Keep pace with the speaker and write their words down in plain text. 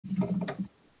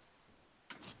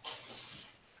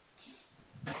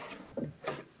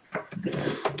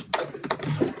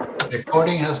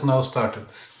Recording has now started.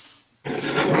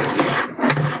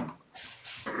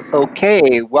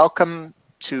 Okay, welcome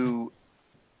to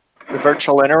the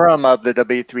virtual interim of the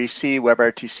W3C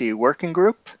WebRTC working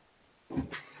group.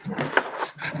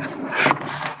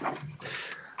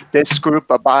 This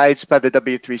group abides by the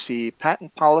W3C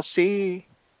patent policy,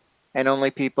 and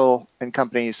only people and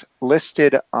companies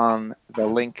listed on the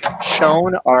link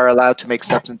shown are allowed to make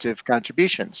substantive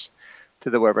contributions to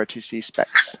the WebRTC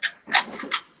specs.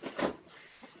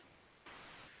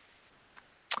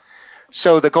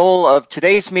 So the goal of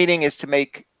today's meeting is to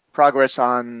make progress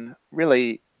on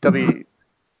really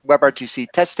WebRTC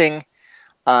testing,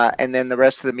 and then the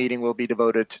rest of the meeting will be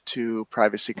devoted to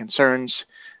privacy concerns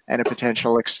and a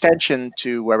potential extension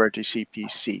to WebRTC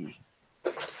PC.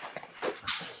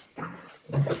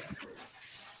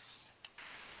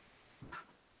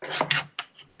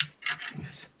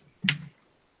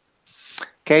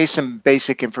 Okay, some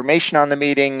basic information on the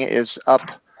meeting is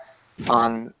up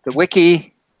on the wiki.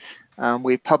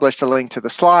 We published a link to the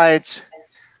slides.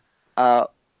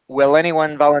 Will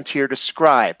anyone volunteer to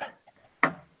scribe?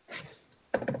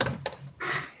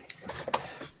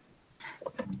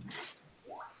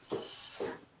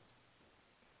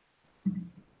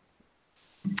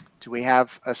 Do we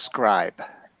have a scribe?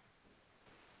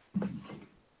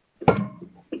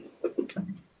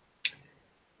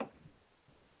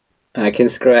 I can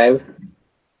scribe.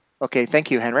 Okay,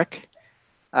 thank you, Henrik.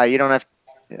 You don't have to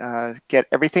get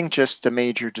everything, just the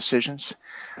major decisions.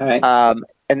 All right.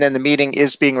 And then the meeting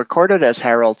is being recorded, as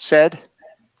Harold said.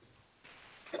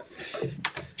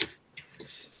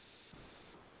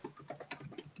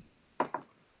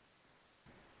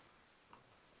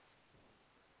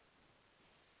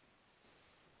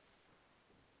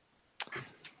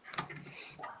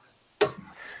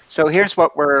 So here's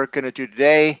what we're going to do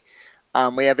today.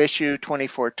 We have issue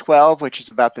 2412, which is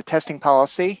about the testing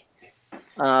policy,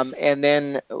 and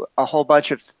then a whole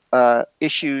bunch of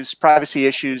issues, privacy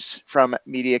issues from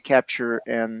media capture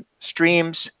and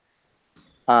streams.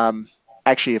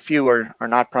 Actually, a few are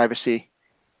not privacy.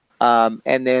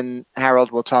 And then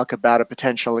Harold will talk about a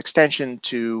potential extension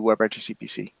to WebRTC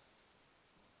PC.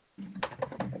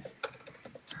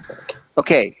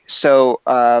 Okay, so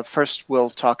first we'll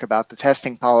talk about the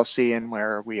testing policy and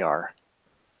where we are.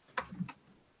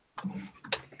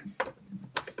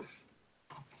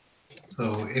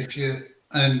 So if you,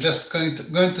 I'm just going to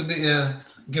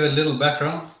give a little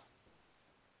background.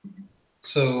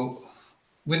 So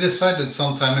we decided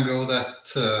some time ago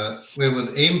that we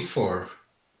would aim for,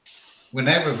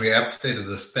 whenever we updated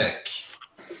the spec,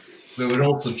 we would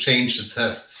also change the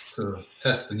tests to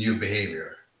test the new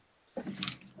behavior.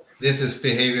 This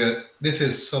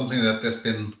is something that has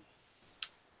been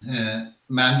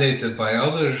mandated by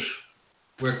other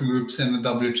working groups in the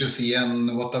WTC and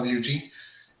WhatWG,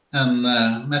 and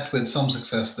met with some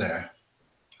success there.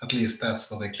 At least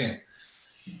that's what they claim.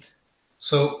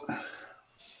 So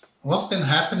what's been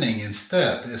happening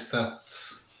instead is that,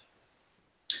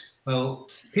 well,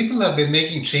 people have been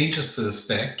making changes to the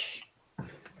spec,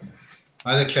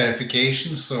 either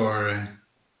clarifications or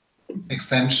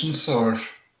extensions, or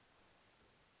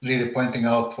really pointing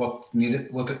out what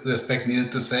the spec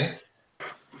needed to say.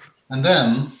 And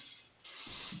then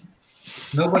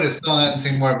nobody's done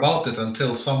anything more about it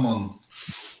until someone,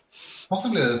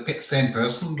 possibly the same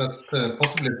person, but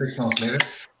possibly 6 months later,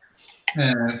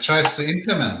 tries to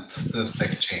implement the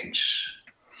spec change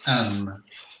and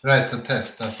writes a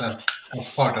test as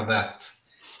part of that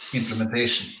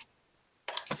implementation.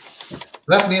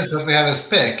 That means that we have a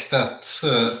spec that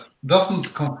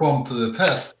doesn't conform to the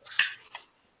tests,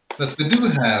 but we do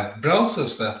have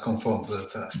browsers that conform to the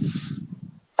tests.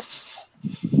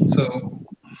 So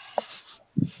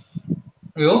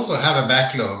we also have a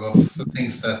backlog of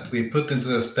things that we put into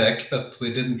the spec, but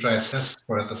we didn't write tests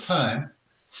for at the time.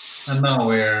 And now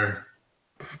we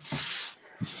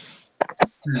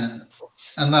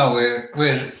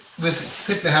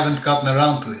simply haven't gotten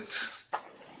around to it.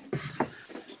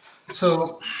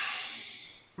 So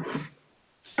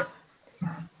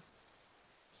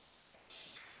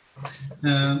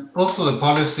also the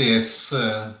policy is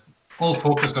all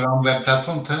focused around web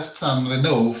platform tests, and we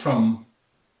know from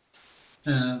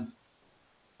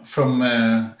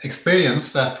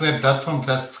experience that web platform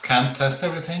tests can't test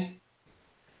everything.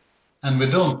 And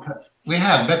we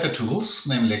have better tools,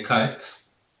 namely Kite,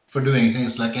 for doing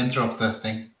things like interop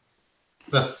testing.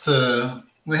 But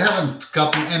we haven't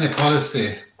gotten any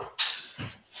policy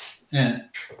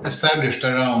established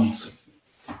around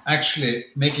actually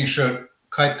making sure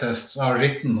Kite tests are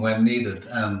written when needed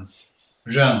and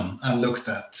run and looked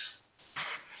at.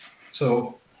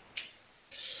 So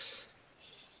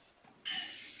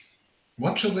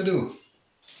What should we do?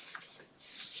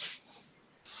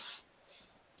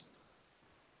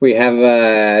 We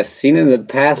have seen in the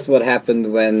past what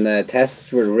happened when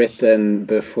tests were written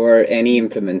before any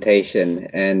implementation,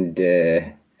 and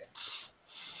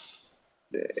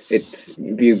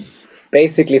you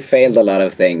basically failed a lot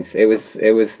of things. It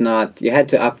was not, you had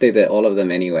to update all of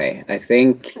them anyway. I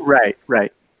think. Right.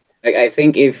 I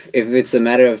think if it's a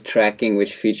matter of tracking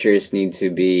which features need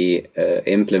to be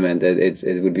implemented,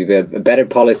 it would be a better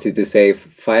policy to say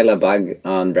file a bug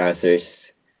on browsers.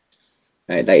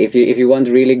 Right? Like if you want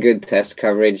really good test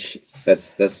coverage,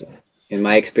 that's in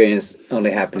my experience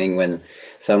only happening when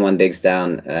someone digs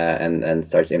down and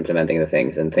starts implementing the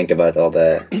things and think about all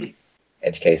the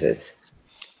edge cases.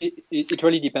 It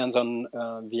really depends on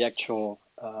the actual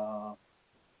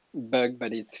bug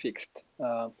that is fixed.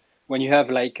 When you have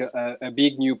like a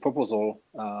big new proposal,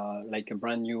 like a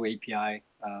brand new API,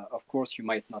 of course you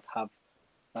might not have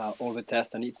all the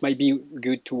tests, and it might be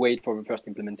good to wait for the first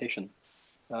implementation.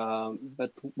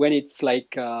 But when it's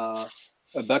like a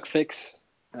bug fix,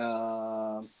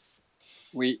 a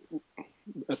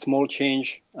small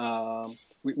change,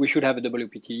 we should have a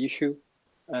WPT issue,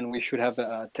 and we should have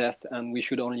a test, and we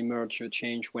should only merge a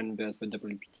change when there's the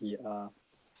WPT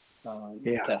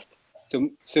test.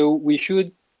 So we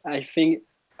should, I think,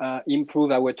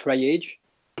 improve our triage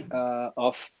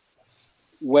of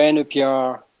when a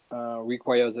PR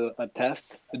requires a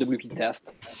test, a WP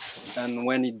test, and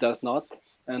when it does not.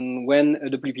 And when a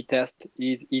WP test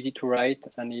is easy to write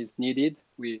and is needed,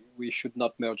 we should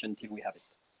not merge until we have it.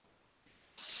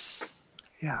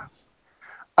 Yeah.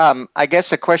 I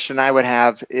guess a question I would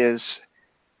have is,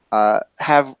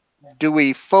 do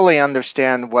we fully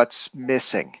understand what's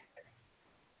missing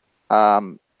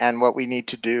and what we need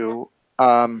to do?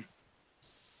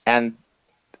 And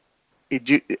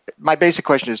my basic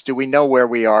question is, do we know where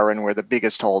we are and where the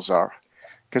biggest holes are?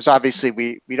 Because obviously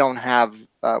we don't have,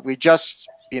 we just,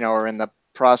 are in the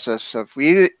process of,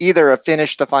 we either have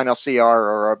finished the final CR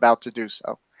or are about to do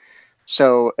so.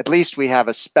 So at least we have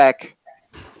a spec.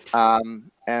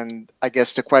 And I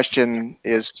guess the question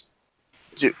is,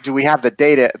 do we have the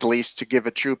data at least to give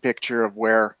a true picture of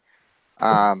where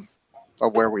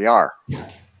we are?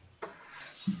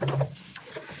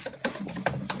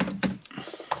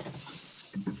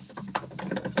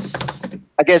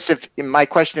 I guess my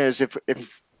question is, if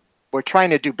we're trying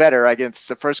to do better, I guess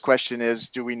the first question is,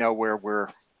 do we know where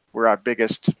our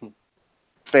biggest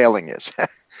failing is?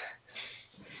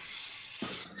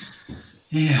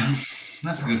 Yeah,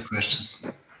 that's a good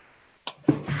question.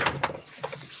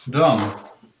 Don,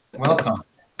 welcome.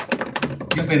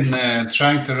 You've been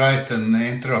trying to write an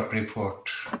interop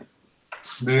report.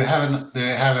 Do you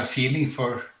have a feeling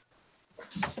for?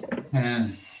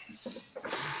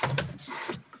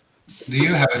 Do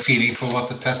you have a feeling for what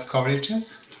the test coverage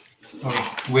is, or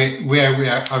where we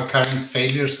are, our current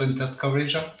failures in test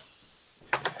coverage are?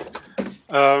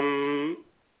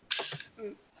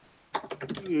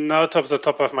 Not off the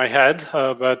top of my head,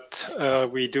 but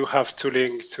we do have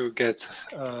tooling to get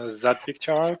that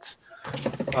picture out.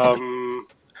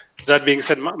 That being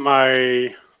said,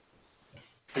 my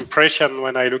impression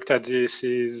when I looked at this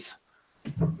is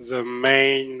the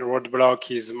main roadblock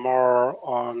is more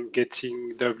on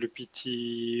getting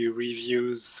WPT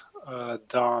reviews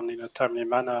done in a timely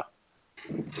manner,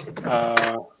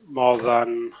 more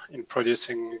than in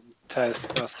producing tests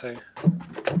per se.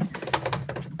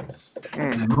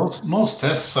 Most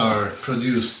tests are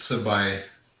produced by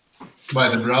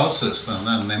the browsers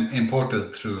and then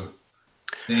imported through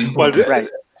the import. Well, right.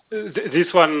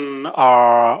 This one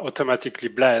are automatically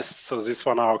blessed, so this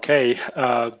one are okay.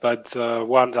 But the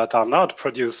ones that are not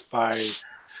produced by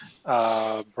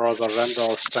browser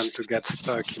vendors tend to get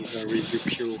stuck in the review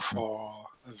queue for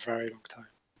a very long time.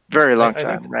 Very long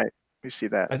time, right? We see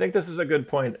that. I think this is a good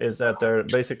point, is that there are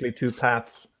basically two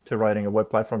paths to writing a web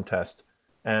platform test.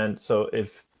 And so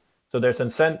if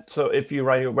you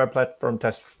write your web platform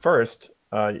test first,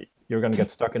 you're going to get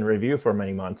stuck in review for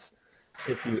many months.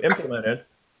 If you implement it,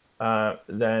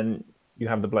 then you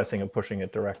have the blessing of pushing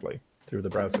it directly through the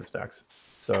browser stacks.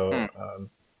 So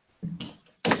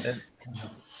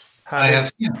I have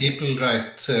seen people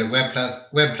write web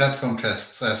platform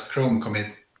tests as Chrome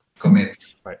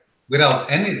commits, right, without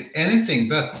anything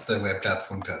but the web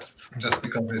platform tests, just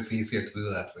because it's easier to do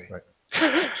that way. Right.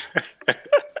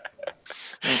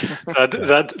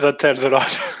 that tells a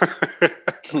lot.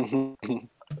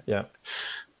 Yeah.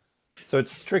 So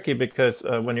it's tricky because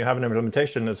when you have an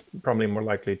implementation, it's probably more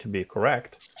likely to be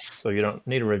correct. So you don't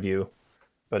need a review.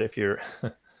 But if you're,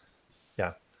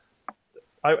 yeah.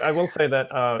 I will say that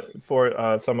for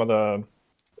some of the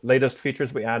latest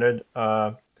features we added,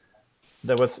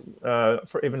 there was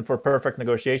even for perfect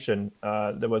negotiation,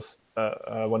 there was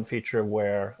one feature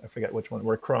where I forget which one,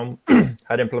 where Chrome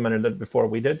had implemented it before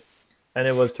we did, and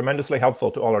it was tremendously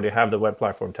helpful to already have the web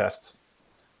platform tests,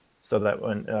 so that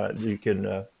when you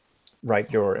can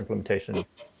write your implementation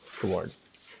toward.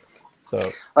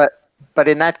 So, but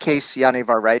in that case,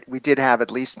 Yanivar, right? We did have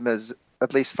at least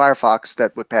Firefox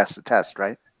that would pass the test,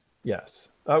 right? Yes.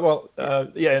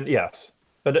 Yes.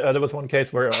 But there was one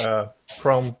case where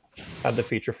Chrome had the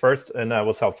feature first, and that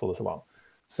was helpful as well.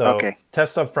 So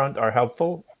tests up front are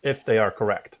helpful if they are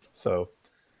correct. So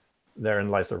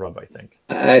therein lies the rub, I think.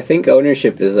 I think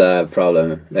ownership is a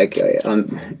problem. Like,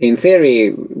 in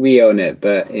theory, we own it,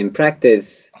 but in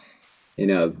practice, you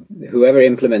know, whoever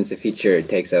implements a feature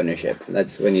takes ownership.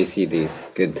 That's when you see these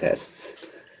good tests.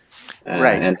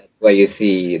 Right. And that's why you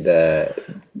see the,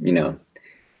 you know,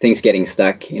 things getting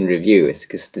stuck in review is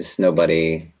because there's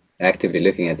nobody actively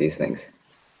looking at these things.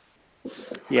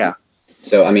 Yeah.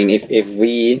 So, I mean, if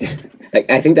we, like,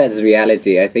 I think that's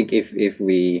reality. I think if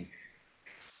we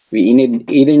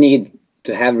either need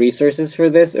to have resources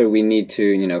for this, or we need to,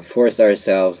 you know, force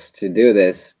ourselves to do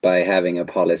this by having a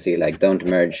policy like don't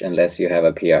merge unless you have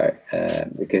a PR.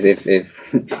 Because if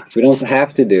we don't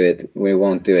have to do it, we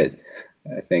won't do it.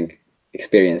 I think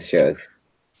experience shows.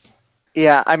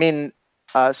 Yeah, I mean,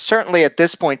 certainly at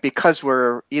this point, because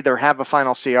we're either have a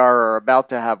final CR or about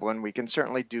to have one, we can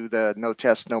certainly do the no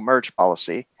test, no merge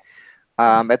policy,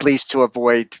 at least to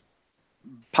avoid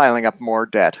piling up more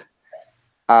debt.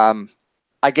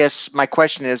 I guess my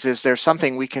question is there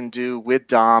something we can do with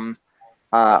DOM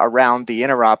around the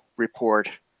interop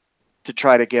report to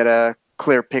try to get a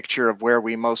clear picture of where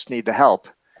we most need the help?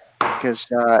 Because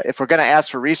if we're going to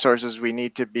ask for resources, we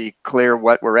need to be clear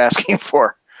what we're asking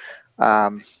for.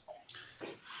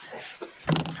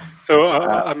 So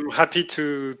I'm happy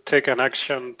to take an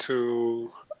action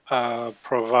to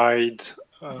provide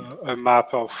a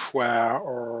map of where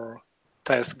our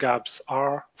test gaps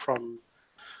are from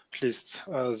at least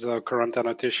the current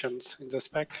annotations in the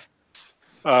spec,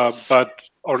 but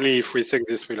only if we think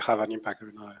this will have an impact.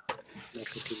 I'm not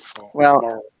looking for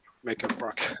more makeup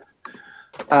work.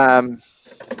 I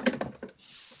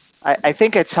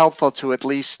think it's helpful to at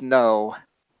least know. I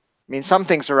mean, some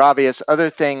things are obvious. Other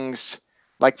things,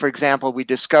 like, for example, we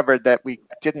discovered that we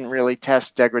didn't really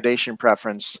test degradation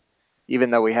preference, even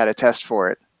though we had a test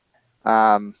for it.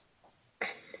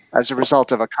 As a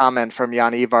result of a comment from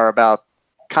Jan Ivar about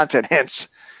content hints,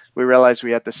 we realized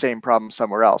we had the same problem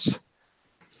somewhere else.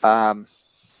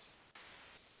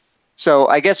 So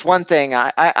I guess one thing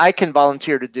I can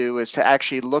volunteer to do is to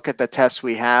actually look at the tests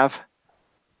we have.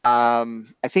 I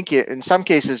think in some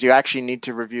cases, you actually need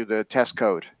to review the test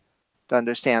code to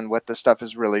understand what the stuff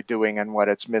is really doing and what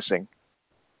it's missing.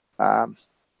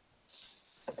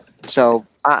 So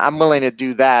I'm willing to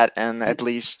do that and at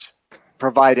least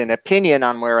provide an opinion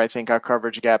on where I think our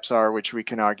coverage gaps are, which we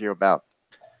can argue about.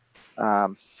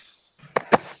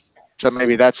 So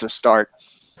maybe that's a start.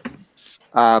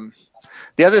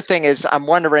 The other thing is I'm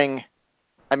wondering,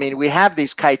 I mean, we have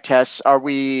these kite tests.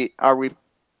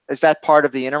 Is that part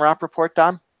of the interop report,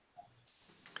 Dom?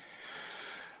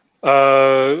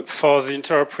 For the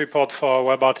interop report for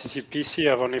WebRTC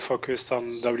PC, I've only focused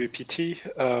on WPT.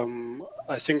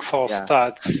 I think for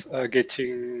stats,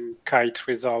 getting kite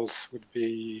results would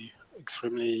be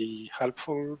extremely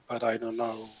helpful, but I don't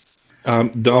know.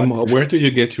 Dom, where do you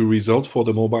get your results for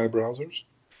the mobile browsers?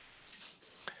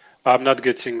 I'm not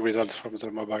getting results from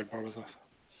the mobile browsers.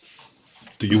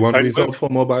 Do you want results for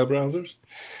mobile browsers?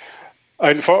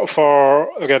 And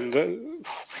for again,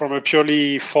 from a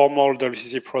purely formal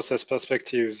WCC process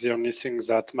perspective, the only thing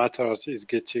that matters is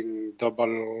getting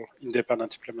double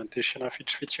independent implementation of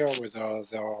each feature, whether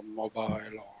they are mobile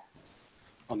or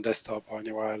on desktop or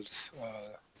anywhere else.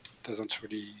 Doesn't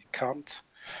really count.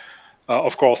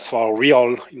 Of course, for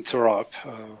real interop,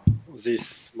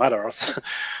 this matters.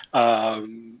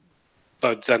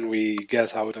 But then we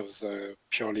get out of the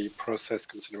purely process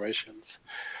considerations.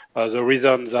 The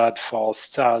reason that for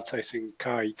stats, I think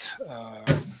kite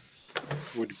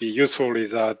would be useful is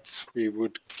that we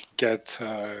would get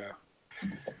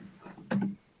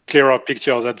clearer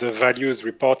picture that the values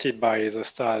reported by the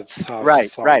stats have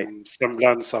some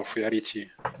semblance of reality.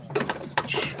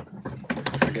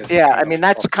 I mean,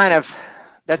 that's kind of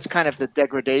the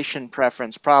degradation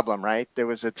preference problem, right? There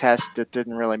was a test that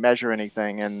didn't really measure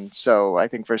anything, and so I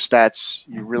think for stats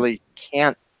you really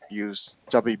can't use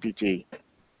WPT.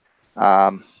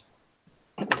 I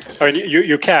mean,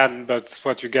 you can, but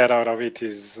what you get out of it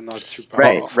is not super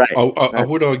powerful. I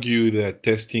would argue that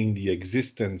testing the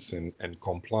existence and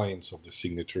compliance of the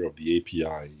signature of the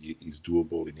API is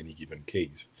doable in any given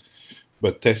case.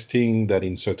 but testing that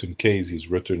in certain cases is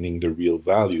returning the real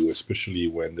value, especially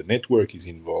when the network is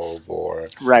involved, or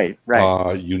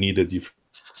you need a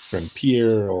different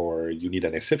peer, or you need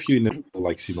an SFU in the,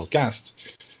 like simulcast.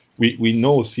 We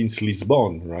know since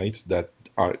Lisbon, right, that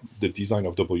the design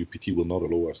of WPT will not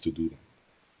allow us to do that.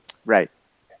 Right.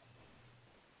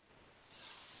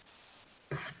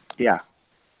 Yeah.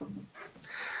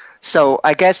 So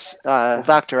I guess,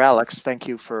 Dr. Alex, thank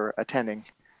you for attending.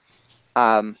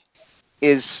 I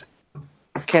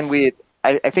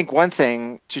think one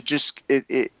thing to just,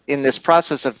 in this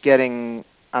process of getting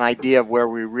an idea of where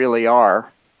we really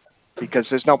are, because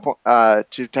there's no point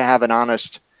to have an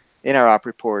honest interop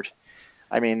report.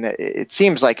 I mean, it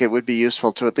seems like it would be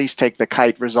useful to at least take the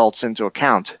kite results into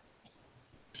account.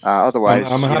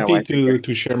 Otherwise, I'm happy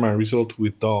to share my result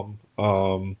with Dom,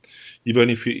 even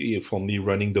if only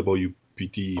running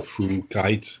WPT through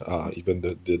kite, even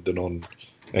the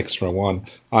non-extra one.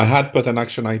 I had put an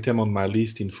action item on my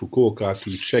list in Fukuoka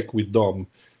to check with Dom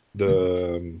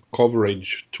the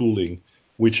coverage tooling,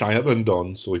 which I haven't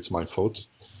done, so it's my fault.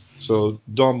 So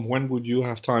Dom, when would you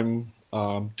have time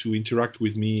to interact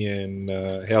with me and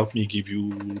help me give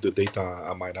you the data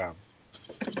I might have?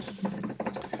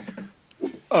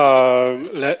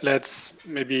 Let's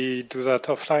maybe do that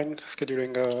offline,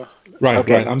 scheduling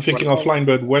right. I'm thinking offline,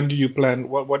 but when do you plan?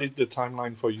 What is the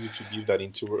timeline for you to give that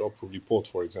interop report,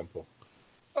 for example?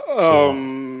 So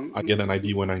I get an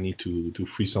idea when I need to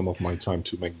free some of my time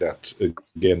to make that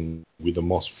again with the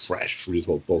most fresh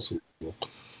result possible.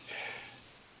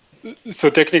 So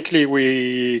technically,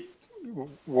 we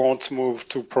won't move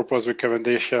to propose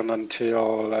recommendation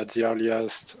until at the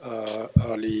earliest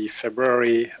early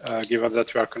February. Given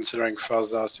that we are considering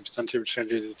further substantive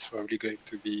changes, it's probably going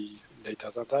to be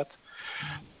later than that.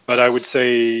 But I would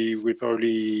say we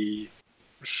probably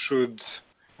should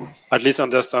at least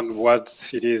understand what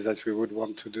it is that we would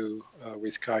want to do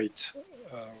with kite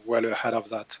well ahead of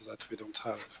that, so that we don't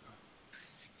have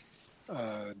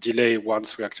delay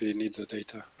once we actually need the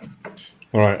data.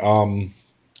 All right.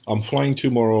 I'm flying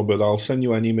tomorrow, but I'll send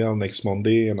you an email next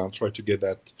Monday, and I'll try to get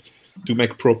that to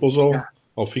make proposal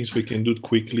of things we can do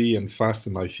quickly and fast,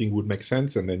 and I think would make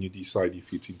sense, and then you decide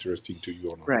if it's interesting to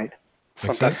you or not. Right.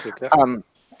 Fantastic.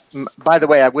 By the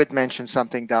way, I would mention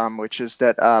something, Dom, which is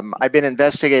that I've been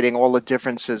investigating all the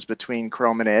differences between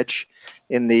Chrome and Edge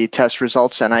in the test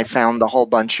results, and I found a whole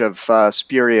bunch of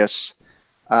spurious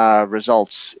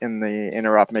results in the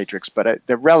interop matrix, but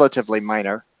they're relatively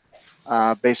minor.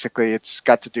 Basically, it's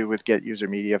got to do with get user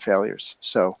media failures.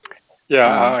 So,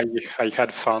 yeah, I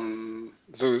had fun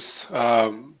those,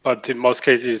 but in most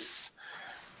cases,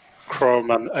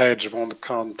 Chrome and Edge won't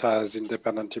count as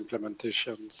independent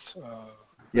implementations.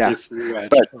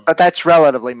 But that's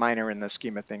relatively minor in the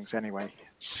scheme of things, anyway.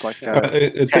 It's like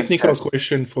a technical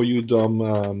question for you,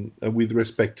 Dom, with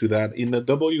respect to that. In the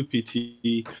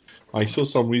WPT, I saw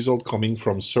some result coming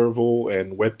from Servo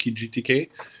and WebKit GTK.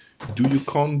 Do you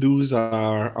count those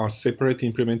are separate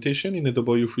implementation in the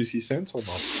W3C sense or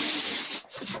not?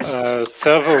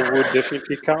 Servo would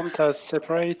definitely count as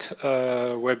separate.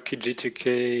 WebKit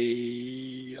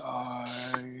GTK, I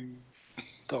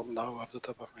don't know off the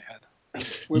top of my head.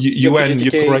 You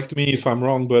correct me if I'm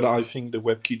wrong, but I think the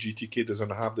WebKit GTK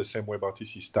doesn't have the same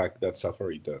WebRTC stack that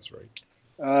Safari does,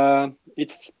 right?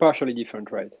 It's partially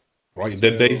different, right? Right,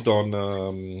 they're based on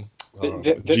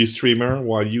GStreamer,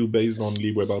 while you based on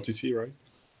libWebRTC, right?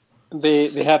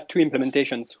 They have two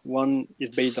implementations. One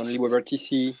is based on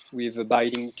libWebRTC with a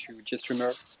binding to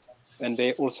GStreamer, and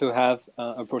they also have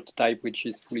a prototype which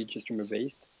is fully GStreamer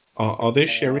based. Are they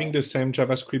sharing the same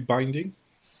JavaScript binding?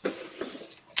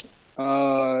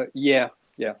 Yeah.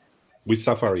 With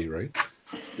Safari, right?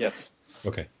 Yes.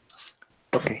 Okay.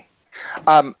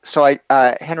 So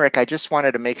Henrik, I just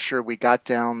wanted to make sure we got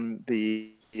down the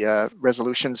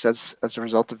resolutions as a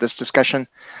result of this discussion.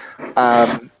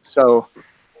 So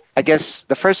I guess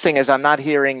the first thing is I'm not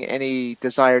hearing any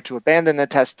desire to abandon the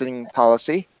testing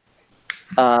policy.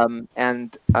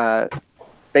 And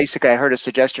basically, I heard a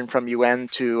suggestion from UN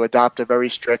to adopt a very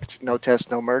strict no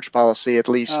test, no merge policy, at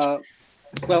least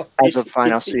as of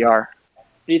final CR.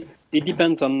 It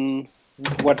depends on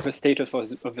what the status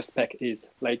of the spec is.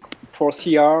 Like for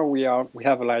CR, we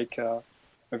have like a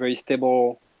very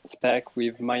stable spec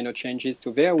with minor changes.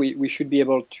 So there we should be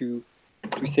able to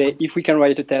say if we can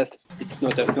write a test, it's no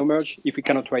test, no merge. If we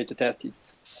cannot write a test,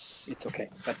 it's okay.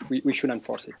 But we should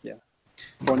enforce it. Yeah.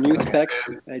 For new specs,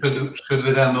 should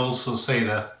we then also say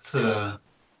that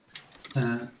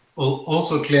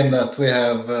also claim that we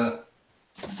have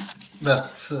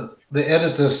that the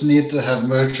editors need to have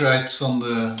merge rights on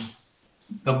the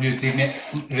WT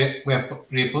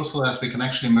repo so that we can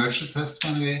actually merge the test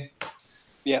when we...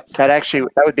 Yeah.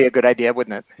 That would be a good idea,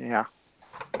 wouldn't it? Yeah.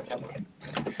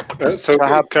 So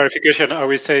clarification, are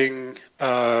we saying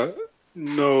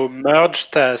no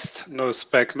merge test, no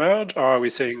spec merge, or are we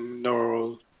saying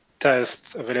no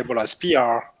tests available as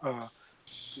PR,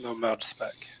 no merge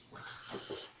spec?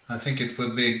 I think it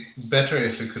would be better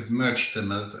if we could merge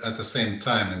them at the same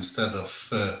time instead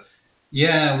of,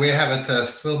 yeah, we have a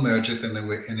test, we'll merge it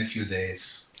in a few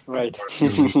days. Right.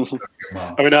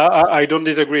 I mean, I don't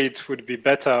disagree, it would be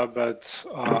better, but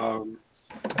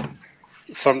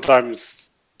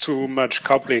sometimes too much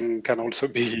coupling can also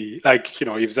be, like,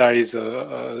 if there is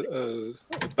a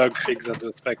bug fix that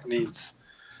the spec needs,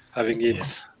 having it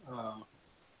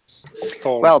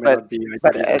stalled may not be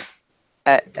ideal.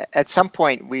 At some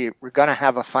point, we're going to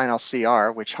have a final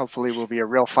CR, which hopefully will be a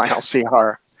real final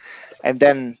CR. And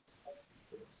then,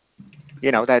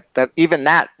 after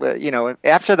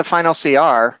the final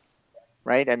CR,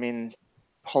 right? I mean,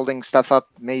 holding stuff up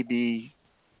may be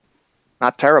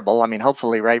not terrible. I mean,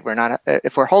 hopefully, right? We're not,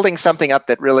 if we're holding something up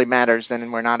that really matters,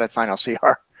 then we're not at final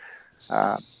CR.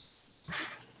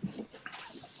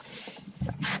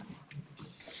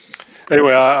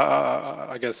 Anyway,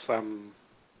 I guess I'm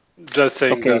just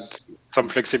saying that some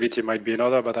flexibility might be in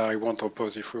order, but I won't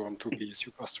oppose if we want to be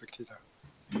super strict either.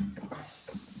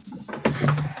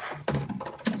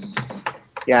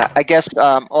 Yeah, I guess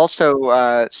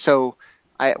also, so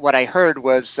what I heard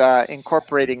was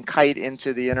incorporating Kite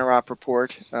into the interop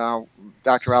report.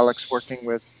 Dr. Alex working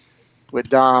with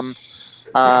Dom,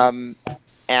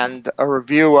 and a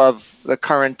review of the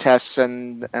current tests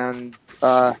and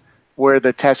where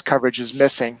the test coverage is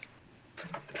missing.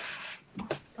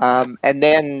 And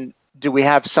then, do we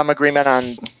have some agreement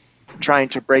on trying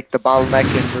to break the bottleneck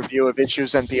in review of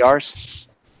issues and PRs?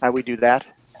 How we do that?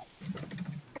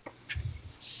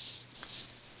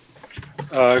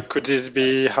 Could this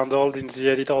be handled in the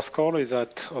editor's call? Is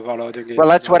that overloading it? Well,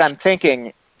 that's what I'm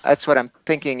thinking. That's what I'm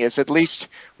thinking is at least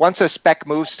once a spec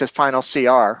moves to final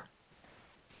CR,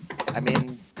 I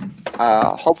mean,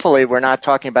 hopefully we're not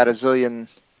talking about a zillion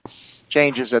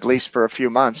changes, at least for a few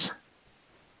months.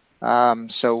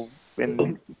 So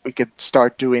we could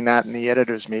start doing that in the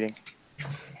editors meeting.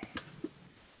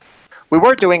 We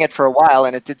were doing it for a while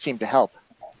and it did seem to help.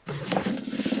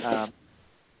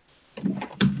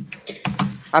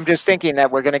 I'm just thinking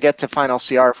that we're going to get to final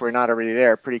CR if we're not already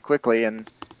there pretty quickly, and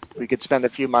we could spend a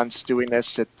few months doing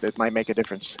this. It might make a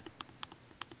difference.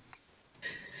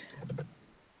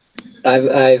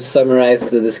 I've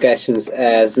summarized the discussions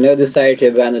as no desire to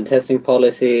abandon testing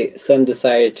policy, some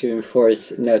desire to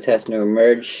enforce no test, no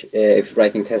merge. If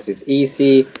writing tests is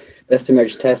easy, best to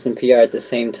merge tests and PR at the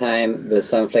same time, but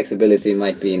some flexibility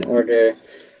might be in order.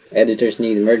 Editors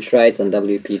need merge rights on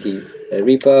WPT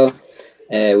repo.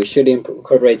 We should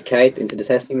incorporate Kite into the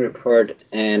testing report,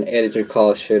 and editor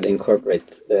call should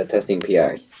incorporate the testing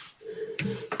PR.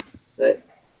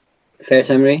 Fair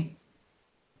summary?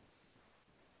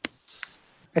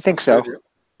 I think so.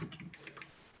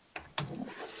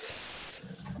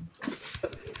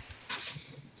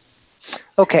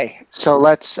 Okay, so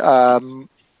let's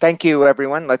thank you,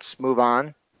 everyone. Let's move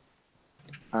on.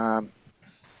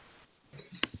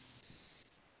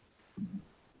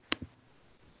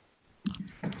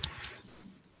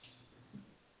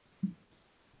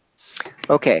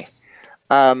 Okay,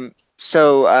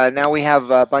 so now we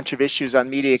have a bunch of issues on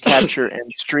media capture and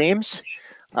streams,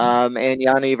 and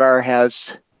Jan Ivar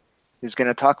is going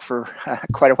to talk for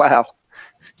quite a while.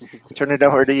 Turn it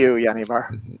over to you, Jan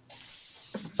Ivar.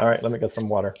 All right, let me get some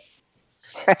water.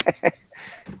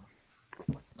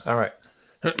 All right.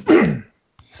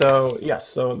 So yes,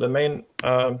 so the main,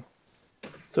 so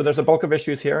there's a bulk of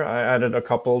issues here. I added a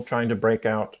couple trying to break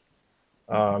out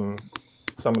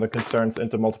some of the concerns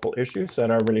into multiple issues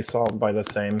that are really solved by the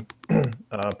same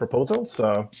proposal.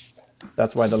 So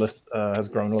that's why the list has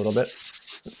grown a little bit.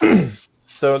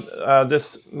 So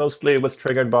this mostly was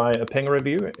triggered by a ping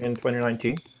review in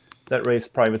 2019 that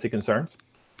raised privacy concerns.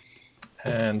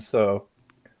 And so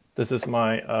this is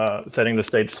my setting the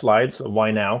stage slide. So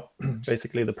why now?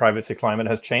 Basically, the privacy climate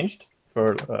has changed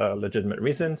for legitimate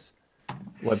reasons.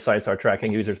 Websites are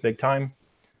tracking users big time.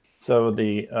 So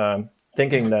the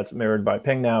thinking that's mirrored by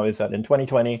ping now is that in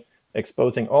 2020,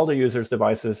 exposing all the users'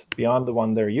 devices beyond the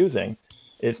one they're using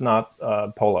is not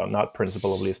POLA, not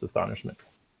principle of least astonishment.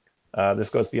 This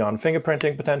goes beyond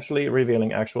fingerprinting, potentially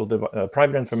revealing actual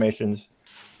private information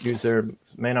users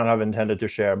may not have intended to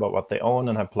share about what they own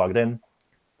and have plugged in.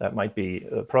 That might be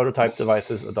prototype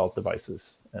devices, adult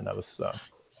devices, and that was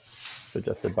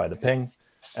suggested by the ping.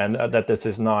 and that this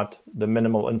is not the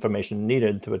minimal information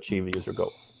needed to achieve user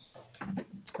goals.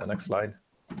 Next slide.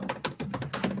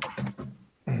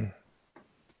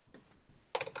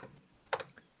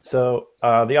 So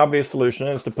the obvious solution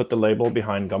is to put the label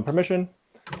behind GUM permission.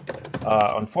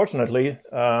 Unfortunately,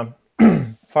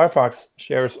 Firefox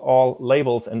shares all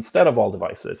labels instead of all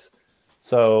devices.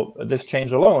 So this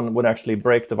change alone would actually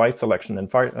break device selection in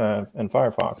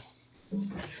Firefox.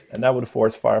 And that would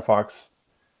force Firefox,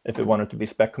 if it wanted to be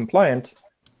spec compliant,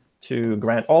 to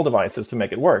grant all devices to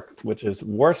make it work, which is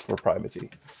worse for privacy.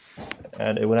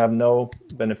 And it would have no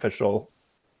beneficial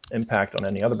impact on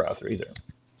any other browser either.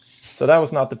 So that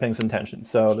was not the ping's intention.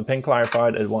 So the ping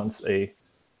clarified it wants a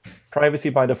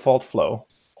privacy by default flow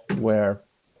where,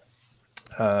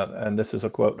 and this is a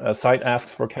quote, a site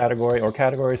asks for category or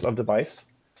categories of device.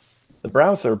 The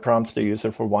browser prompts the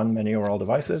user for one, many, or all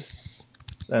devices.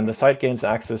 And the site gains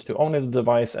access to only the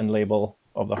device and label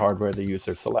of the hardware the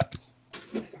user selects.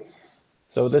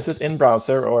 So this is in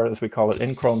browser, or as we call it,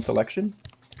 in Chrome selection.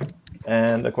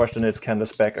 And the question is, can the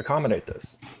spec accommodate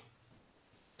this?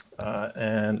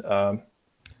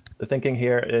 The thinking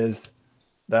here is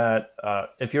that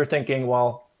if you're thinking,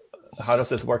 well, how does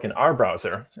this work in our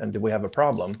browser? And do we have a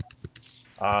problem?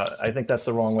 I think that's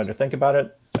the wrong way to think about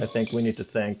it. I think we need to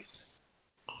think,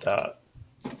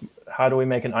 how do we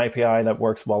make an API that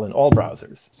works well in all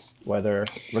browsers,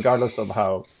 regardless of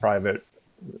how private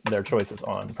their choices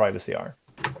on privacy are?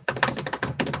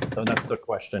 So that's the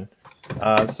question.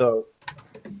 So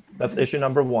that's issue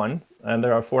number one. And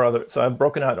there are 4 other. So I've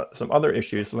broken out some other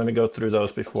issues. So let me go through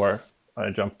those before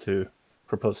I jump to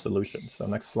proposed solutions. So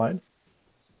next slide.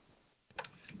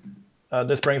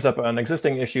 This brings up an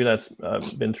existing issue that's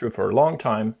been true for a long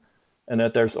time, and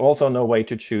that there's also no way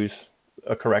to choose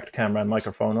a correct camera and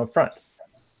microphone up front.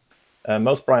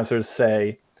 Most browsers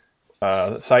say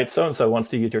site so-and-so wants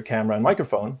to use your camera and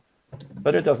microphone,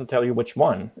 but it doesn't tell you which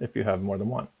one if you have more than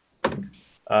one.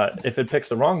 If it picks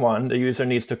the wrong one, the user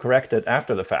needs to correct it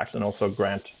after the fact and also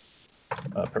grant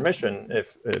permission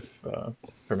if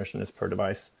permission is per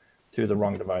device to the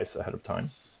wrong device ahead of time.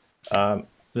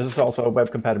 This is also a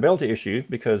web compatibility issue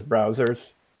because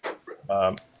browsers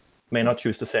may not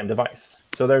choose the same device.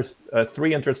 So there's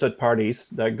 3 interested parties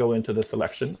that go into the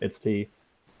selection. It's the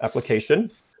application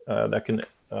that can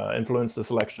influence the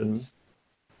selection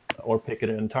or pick it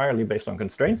entirely based on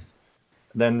constraints.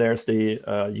 Then there's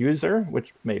the user,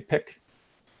 which may pick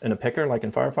in a picker, like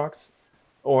in Firefox,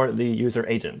 or the user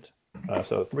agent.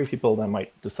 So 3 people that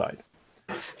might decide.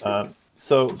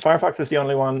 So Firefox is the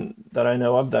only one that I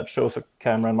know of that shows a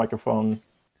camera and microphone,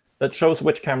 that shows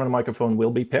which camera and microphone will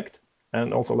be picked,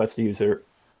 and also lets the user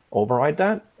override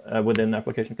that within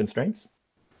application constraints.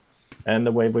 And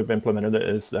the way we've implemented it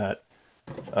is that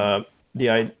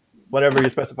whatever you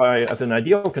specify as an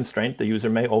ideal constraint, the user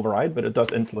may override, but it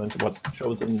does influence what's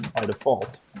chosen by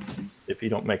default if you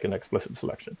don't make an explicit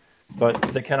selection. But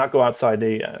they cannot go outside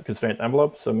the constraint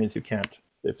envelope, so it means you can't.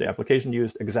 If the application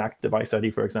used exact device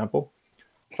ID, for example,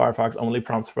 Firefox only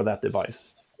prompts for that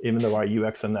device, even though our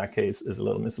UX in that case is a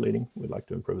little misleading. We'd like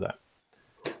to improve that.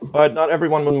 But not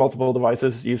everyone with multiple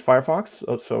devices use Firefox,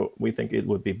 so we think it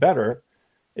would be better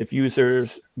if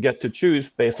users get to choose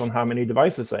based on how many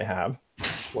devices they have,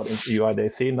 what UI they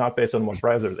see, not based on what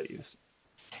browser they use.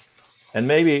 And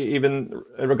maybe even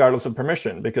regardless of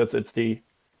permission, because it's the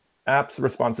app's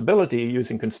responsibility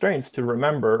using constraints to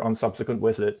remember on subsequent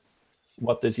visit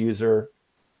what this user,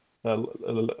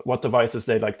 what devices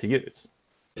they'd like to use.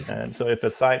 And so if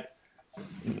a site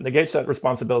negates that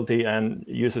responsibility and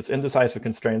uses indecisive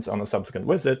constraints on a subsequent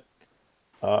visit,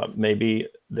 maybe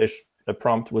a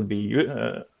prompt would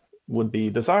be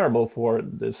desirable for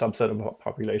the subset of a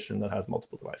population that has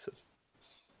multiple devices.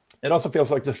 It also feels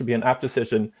like there should be an app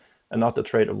decision and not the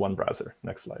trait of one browser.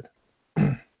 Next slide.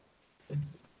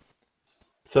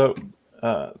 So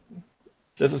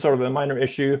this is sort of a minor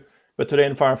issue, but today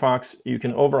in Firefox, you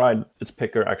can override its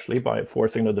picker actually by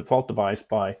forcing the default device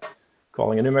by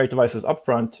calling enumerate devices up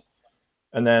front,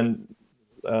 and then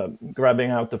grabbing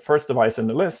out the first device in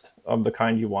the list of the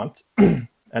kind you want,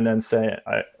 and then say,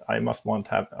 I want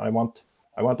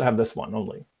to have this one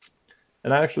only.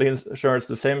 And that actually ensures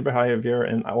the same behavior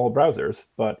in all browsers,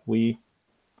 but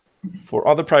for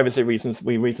other privacy reasons,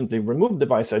 we recently removed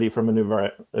device ID from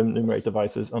enumerate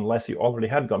devices unless you already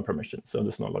had GUM permission, so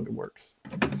this no longer works.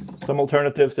 Some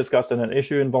alternatives discussed in an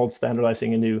issue involved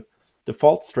standardizing a new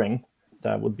default string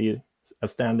that would be a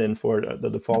stand-in for the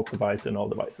default device in all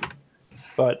devices.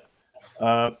 But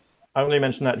I only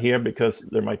mention that here because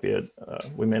there might be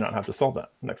we may not have to solve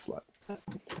that. Next slide.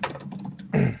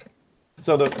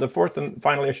 So the fourth and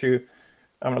final issue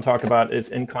I'm going to talk about is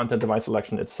in-content device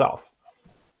selection itself.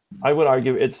 I would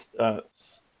argue it's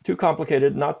too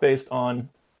complicated, not based on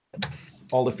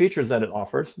all the features that it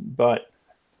offers, but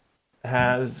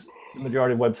has the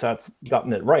majority of websites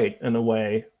gotten it right in a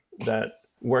way that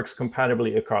works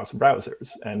compatibly across browsers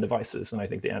and devices? And I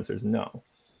think the answer is no.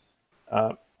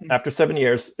 After 7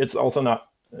 years, it's also not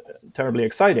terribly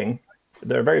exciting.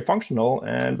 They're very functional,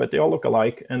 but they all look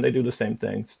alike and they do the same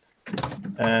things.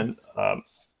 And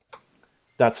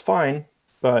that's fine,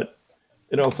 but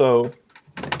it also,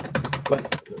 let's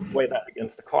weigh that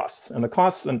against the costs. And the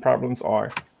costs and problems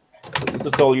are, this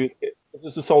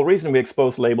is the sole reason we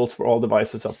expose labels for all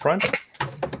devices up front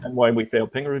and why we fail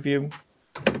ping review.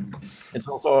 It's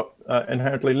also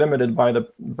inherently limited by the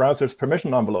browser's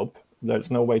permission envelope.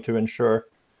 There's no way to ensure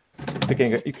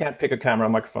you can't pick a camera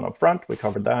and microphone up front. We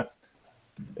covered that.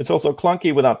 It's also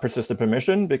clunky without persistent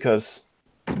permission, because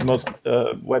most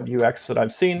web UX that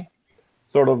I've seen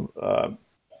sort of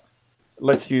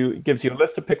gives you a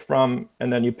list to pick from,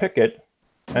 and then you pick it.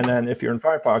 And then if you're in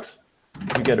Firefox,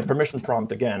 you get a permission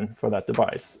prompt again for that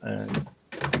device, and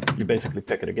you basically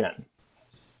pick it again.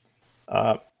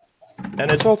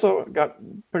 And it's also got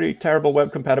pretty terrible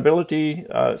web compatibility,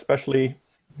 especially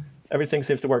everything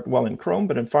seems to work well in Chrome,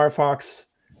 but in Firefox,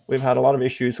 we've had a lot of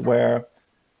issues where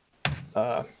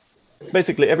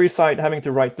basically every site having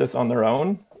to write this on their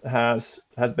own has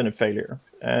been a failure.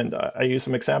 And I use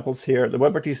some examples here. The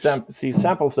WebRTC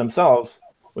samples themselves,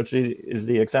 which is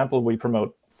the example we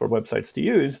promote for websites to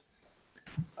use,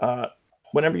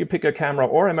 whenever you pick a camera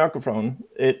or a microphone,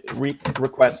 it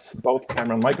requests both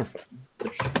camera and microphone,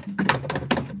 which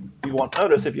you won't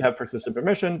notice if you have persistent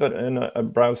permission, but in a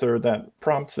browser that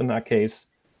prompts in that case,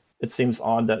 it seems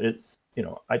odd that it's,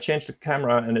 I changed the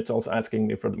camera and it's also asking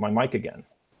me for my mic again.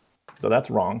 So that's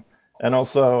wrong. And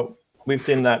also, we've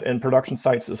seen that in production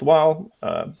sites as well.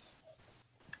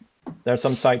 There are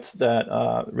some sites that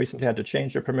recently had to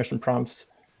change their permission prompts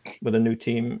with a new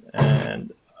team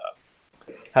and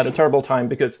had a terrible time,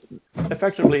 because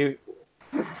effectively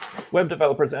web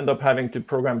developers end up having to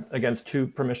program against two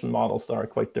permission models that are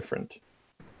quite different.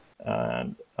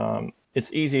 And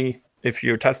it's easy if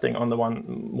you're testing on the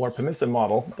one more permissive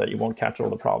model that you won't catch all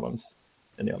the problems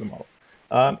in the other model.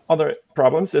 Other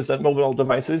problems is that mobile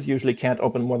devices usually can't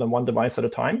open more than one device at a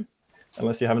time,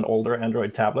 unless you have an older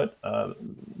Android tablet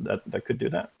that could do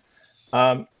that.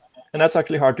 And that's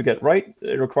actually hard to get right.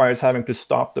 It requires having to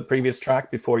stop the previous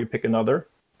track before you pick another,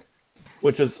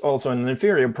 which is also an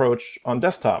inferior approach on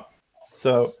desktop.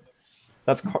 So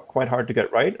that's quite hard to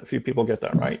get right. A few people get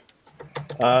that right.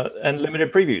 And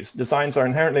limited previews. Designs are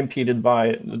inherently impeded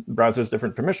by the browser's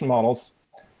different permission models.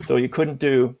 So you could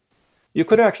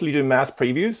actually do mass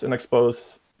previews and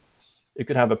you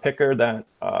could have a picker that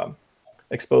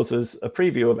exposes a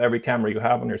preview of every camera you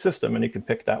have on your system, and you can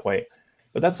pick that way.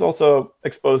 But that's also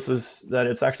exposes that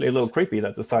it's actually a little creepy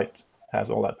that the site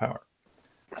has all that power.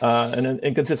 And an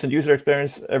inconsistent user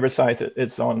experience. Every site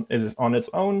is on its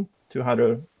own to how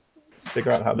to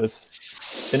figure out how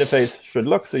this interface should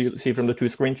look. So you see from the two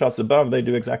screenshots above, they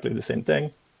do exactly the same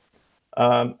thing.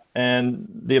 And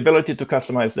the ability to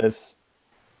customize this,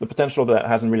 the potential of that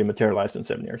hasn't really materialized in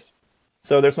 7 years.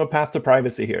 So there's no path to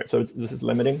privacy here. So this is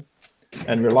limiting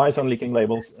and relies on leaking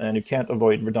labels, and you can't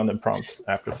avoid redundant prompts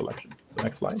after selection. So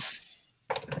next slide.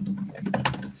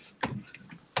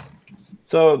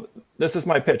 So this is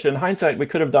my pitch. In hindsight, we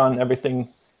could have done everything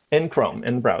in Chrome,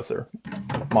 in the browser,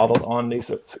 modeled on the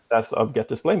success of Get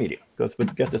Display Media. Because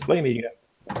with Get Display Media,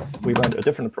 we went a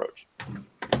different approach,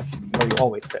 where you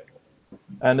always pick.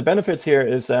 And the benefits here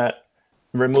is that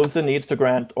it removes the needs to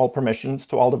grant all permissions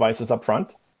to all devices up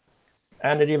front.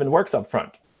 And it even works up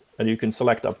front. And you can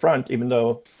select up front, even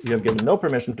though you have given no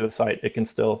permission to a site, it can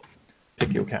still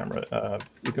pick your camera.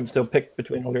 You can still pick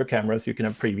between all your cameras. You can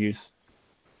have previews,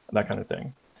 that kind of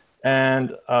thing. And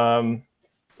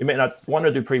you may not want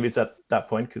to do previews at that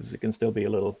point, because it can still be a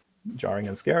little jarring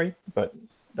and scary, but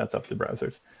that's up to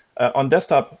browsers. On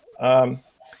desktop,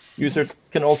 users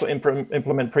can also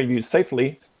implement previews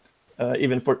safely,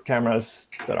 even for cameras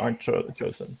that aren't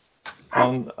chosen.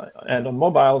 And on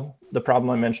mobile, the problem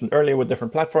I mentioned earlier with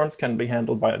different platforms can be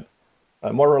handled by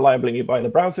more reliably by the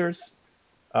browsers.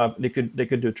 They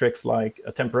could do tricks like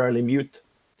temporarily mute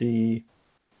the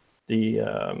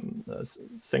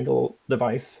single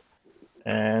device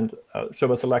and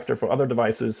show a selector for other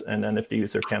devices, and then if the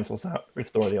user cancels out,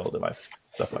 restore the old device,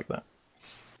 stuff like that.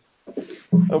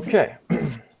 Okay,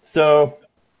 so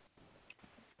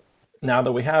now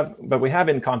that we have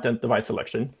in-content device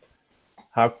selection,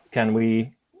 how can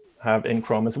we have in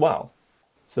Chrome as well?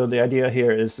 So the idea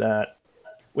here is that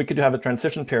we could have a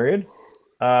transition period.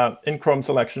 In Chrome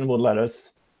selection would let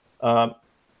us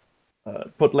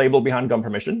put label behind GUM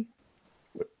permission.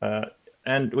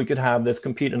 And we could have this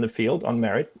compete in the field on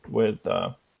merit with,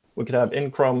 we could have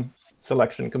in-Chrome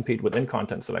selection compete with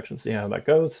in-content selection, see how that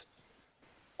goes.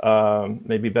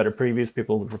 Maybe better previews,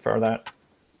 people would prefer that.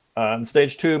 In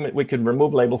stage 2, we could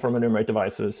remove label from enumerate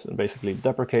devices and basically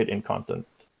deprecate in-content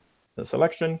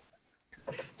selection.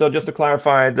 So just to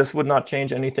clarify, this would not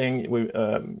change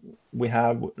anything we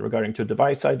have regarding to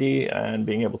device ID and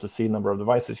being able to see number of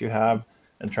devices you have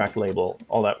and track label.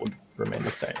 All that would remain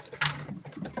the same.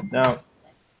 Now,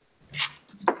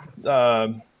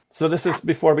 so this is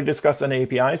before we discuss any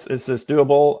APIs. Is this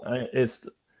doable?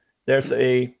 There's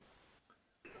a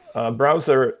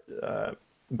browsers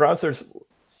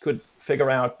could figure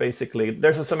out basically,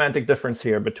 there's a semantic difference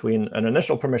here between an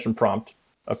initial permission prompt,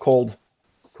 a cold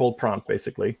prompt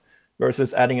basically,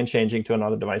 versus adding and changing to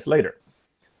another device later.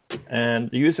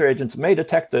 And the user agents may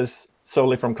detect this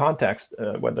solely from context,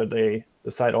 whether the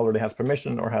site already has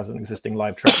permission or has an existing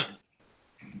live track.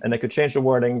 And they could change the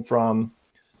wording from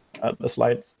the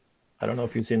slides. I don't know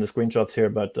if you've seen the screenshots here,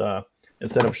 but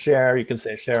instead of share, you can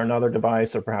say share another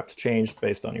device, or perhaps change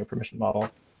based on your permission model.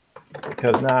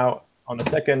 Because now on the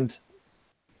second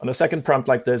prompt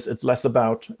like this, it's less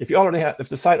about, if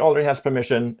the site already has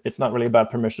permission, it's not really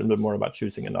about permission, but more about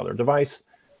choosing another device.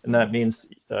 And that means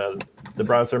the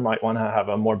browser might want to have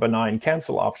a more benign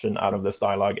cancel option out of this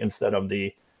dialog instead of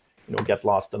the get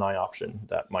lost deny option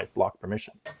that might block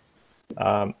permission.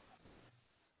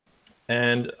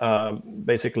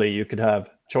 Basically, you could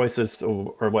have choices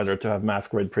or whether to have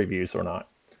mask grid previews or not.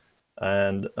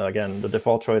 And again, the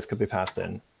default choice could be passed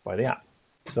in by the app.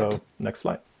 So next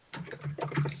slide.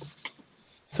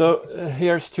 So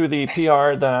here's to the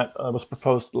PR that was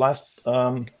proposed last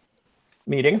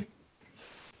meeting.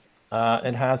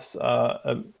 It has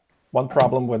one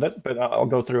problem with it, but I'll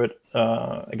go through it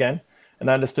again. And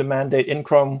that is to mandate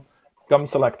in-Chrome GUM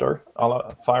selector, a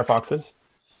la Firefox's,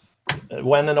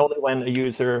 when and only when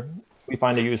we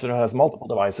find a user who has multiple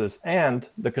devices and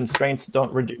the constraints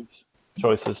don't reduce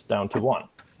choices down to 1.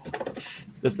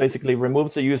 This basically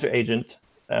removes the user agent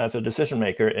as a decision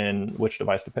maker in which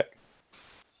device to pick.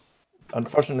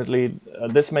 Unfortunately,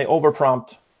 this may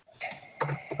overprompt.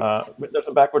 There's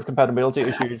some backwards compatibility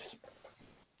issues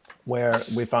where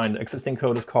we find existing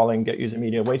code is calling get user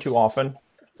media way too often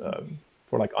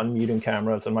for like unmuting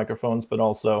cameras and microphones, but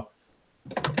also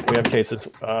we have cases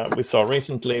we saw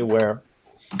recently where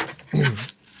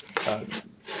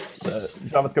the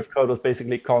JavaScript code was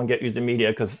basically calling get user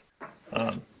media because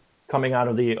coming out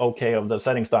of the OK of the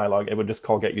settings dialog, it would just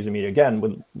call get user media again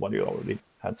with what you already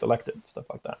had selected, stuff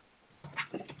like that.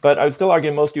 But I would still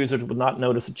argue most users would not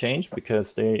notice a change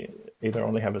because they either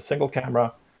only have a single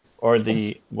camera or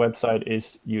the website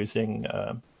is using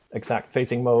exact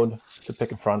facing mode to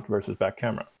pick a front versus back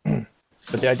camera.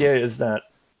 But the idea is that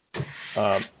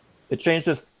it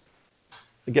changes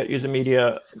the get user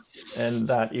media and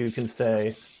that you can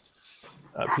say,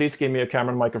 please give me a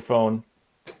camera and microphone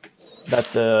that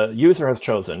the user has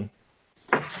chosen.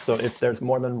 So if there's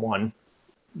more than one,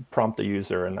 prompt the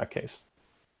user in that case.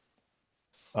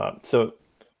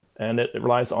 And it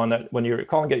relies on that when you're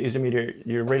calling get user media,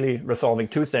 you're really resolving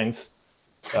two things,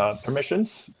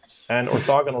 permissions and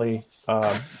orthogonally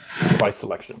device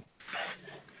selection.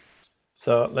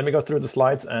 So let me go through the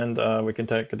slides and we can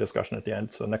take a discussion at the end.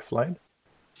 So next slide.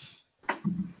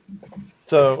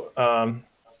 So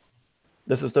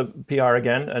this is the PR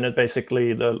again, and it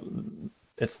basically,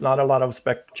 it's not a lot of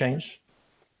spec change,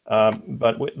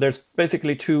 but there's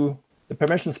basically the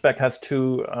permission spec has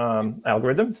two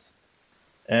algorithms,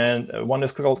 and one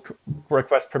is called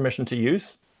request permission to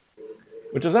use,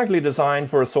 which is actually designed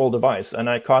for a sole device. And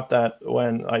I caught that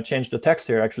when I changed the text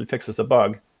here, actually fixes a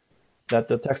bug, that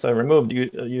the text I removed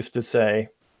used to say,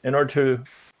 in order to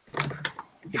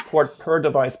support per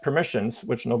device permissions,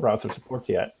 which no browser supports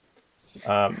yet,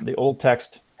 the old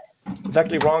text is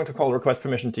actually wrong to call request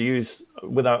permission to use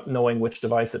without knowing which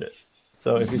device it is.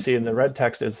 So if you see in the red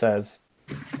text, it says,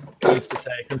 it used to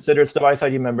say, considers device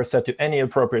ID member set to any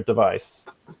appropriate device,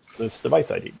 this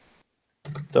device ID.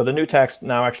 So the new text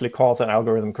now actually calls that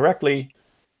algorithm correctly,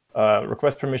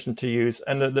 request permission to use,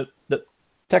 and the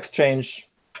text change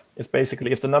is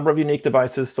basically if the number of unique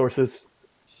devices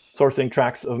sourcing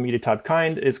tracks of media type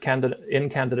kind is in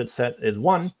candidate set is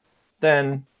 1,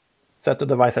 then set the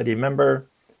device ID member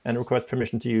and request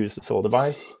permission to use the sole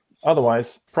device.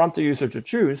 Otherwise, prompt the user to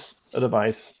choose a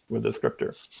device with a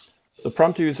descriptor. So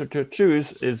prompt the user to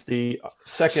choose is the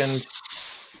second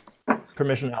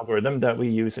permission algorithm that we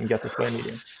use in get display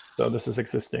media. So this is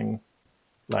existing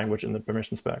language in the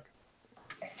permission spec.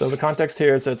 So the context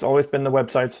here is that it's always been the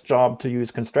website's job to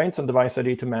use constraints on device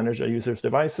ID to manage a user's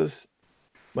devices.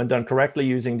 when done correctly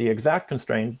using the exact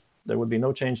constraint, there would be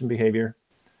no change in behavior.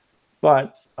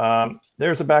 But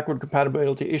there's a backward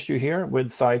compatibility issue here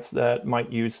with sites that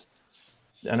might use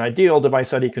an ideal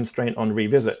device ID constraint on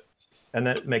revisit. And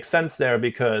it makes sense there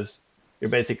because you're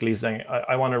basically saying,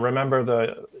 I want to remember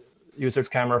the user's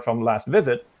camera from last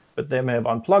visit, but they may have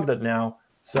unplugged it now.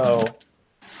 So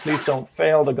please don't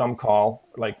fail the GUM call.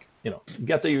 Like,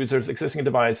 get the user's existing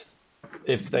device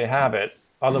if they have it.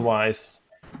 Otherwise,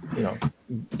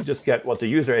 just get what the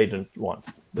user agent wants,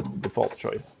 the default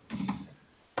choice.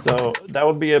 So that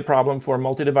would be a problem for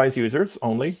multi-device users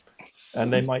only,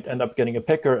 and they might end up getting a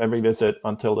picker every visit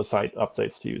until the site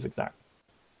updates to use exact.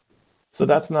 So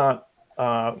that's not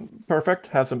perfect,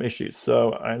 has some issues.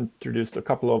 So I introduced a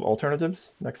couple of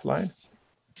alternatives. Next slide.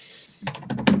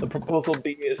 The proposal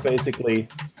B is basically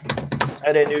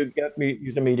add a new get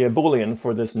user media Boolean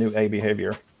for this new A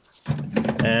behavior.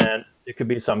 And it could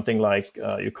be something like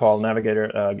you call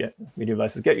navigator get media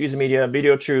devices, get user media,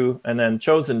 video true, and then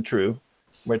chosen true,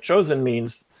 where chosen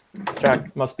means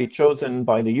track must be chosen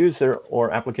by the user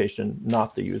or application,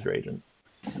 not the user agent.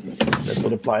 This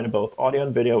would apply to both audio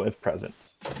and video if present.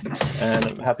 And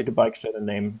I'm happy to bike shed a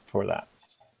name for that.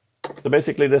 So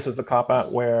basically, this is the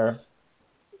cop-out where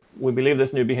we believe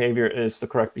this new behavior is the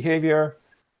correct behavior,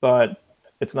 but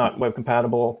it's not web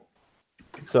compatible.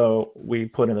 So we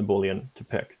put in a Boolean to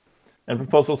pick. And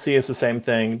proposal C is the same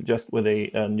thing, just with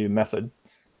a new method,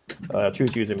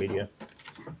 choose user media.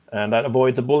 And that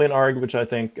avoids the Boolean arg, which I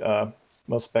think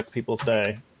most spec people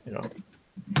say,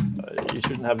 you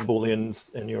shouldn't have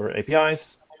Booleans in your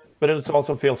APIs. But it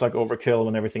also feels like overkill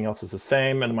when everything else is the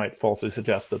same, and might falsely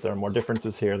suggest that there are more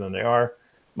differences here than there are.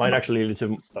 Might actually lead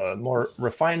to more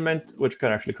refinement, which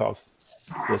could actually cause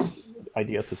this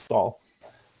idea to stall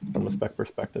from a spec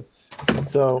perspective.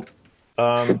 So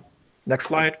next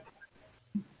slide.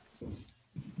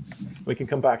 We can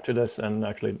come back to this and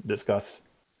actually discuss,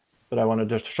 but I want to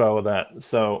just show that.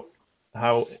 So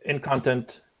how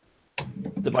in-content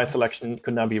device selection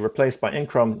could now be replaced by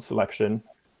in-crom selection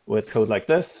with code like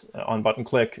this. On button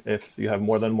click, if you have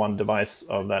more than one device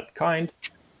of that kind,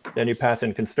 then you pass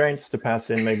in constraints to pass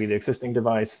in maybe the existing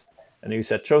device, and you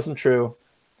set chosen true,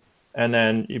 and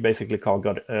then you basically call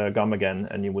GUM again,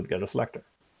 and you would get a selector.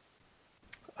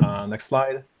 Next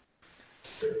slide.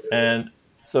 And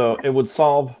so it would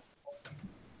solve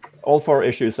all four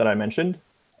issues that I mentioned.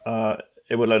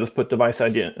 It would let us put device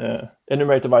ID,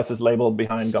 enumerate devices labeled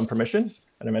behind GUM permission,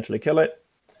 and eventually kill it.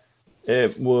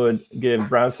 It would give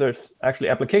browsers, actually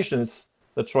applications,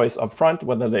 the choice up front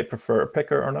whether they prefer a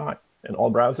picker or not. In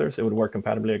all browsers, it would work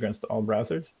compatibly against all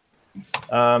browsers.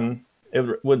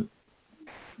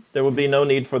 There would be no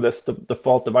need for this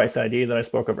default device ID that I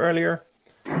spoke of earlier,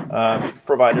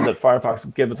 provided that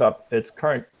Firefox gives up its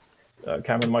current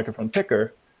camera and microphone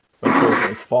picker when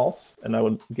chosen is false, and that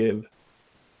would give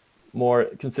more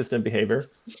consistent behavior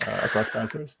across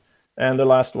browsers. And the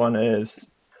last one is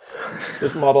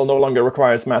this model no longer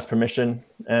requires mass permission,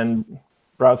 and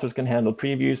browsers can handle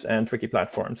previews and tricky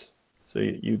platforms. So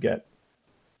you get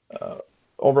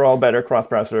overall better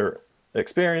cross-browser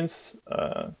experience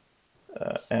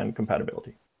and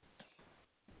compatibility.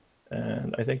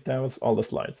 And I think that was all the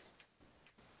slides.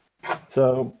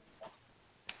 So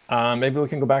maybe we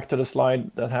can go back to the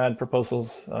slide that had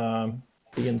proposals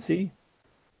B and C.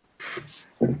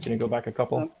 Can you go back a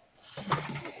couple?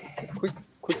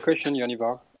 Quick question,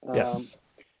 Yanivar. Yes.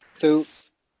 So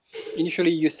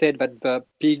initially you said that the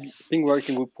ping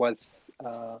working group was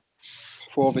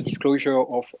for the disclosure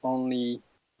of only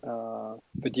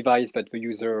the device that the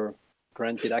user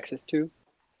granted access to.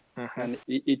 And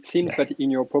it seems that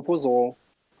in your proposal,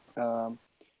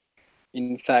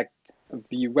 in fact,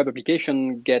 the web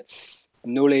application gets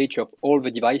knowledge of all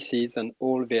the devices and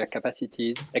all their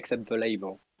capacities except the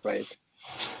label, right?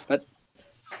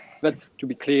 But to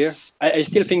be clear, I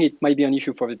still think it might be an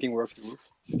issue for the ping working group.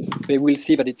 They will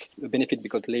see that it's a benefit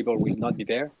because the label will not be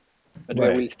there, but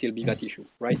there will still be that issue,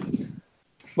 right?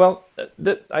 Well,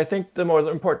 I think the more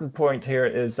important point here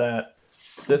is that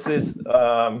this is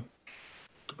trying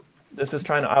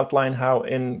to outline how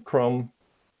in Chrome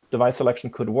device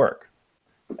selection could work.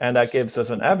 And that gives us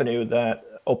an avenue that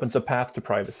opens a path to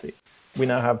privacy. We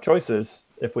now have choices.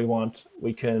 If we want,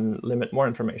 we can limit more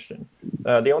information.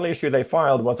 The only issue they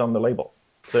filed was on the label.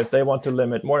 So if they want to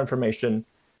limit more information,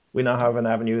 we now have an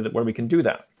avenue where we can do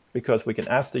that, because we can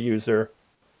ask the user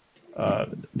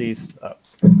this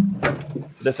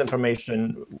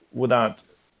information without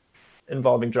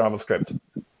involving JavaScript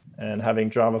and having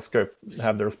JavaScript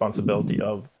have the responsibility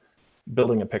of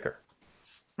building a picker.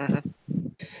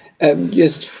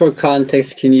 Just for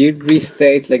context, can you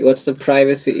restate like what's the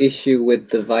privacy issue with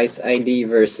device ID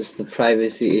versus the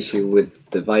privacy issue with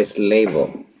device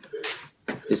label?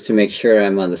 Just to make sure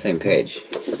I'm on the same page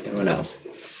as everyone else.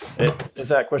 Is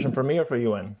that a question for me or for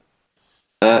Ewan?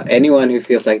 Anyone who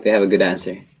feels like they have a good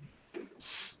answer.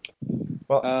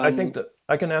 Well, I think that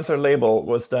I can answer label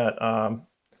was that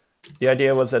the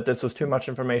idea was that this was too much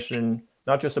information,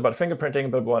 not just about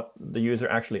fingerprinting, but what the user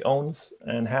actually owns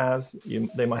and has.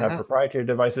 They might have proprietary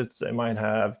devices. They might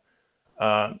have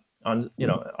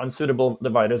unsuitable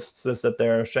devices that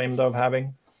they're ashamed of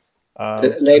having.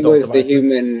 The label is the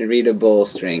human readable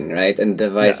string, right? And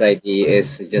device ID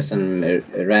is just some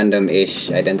random-ish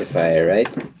identifier, right?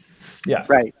 Yeah.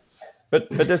 Right. But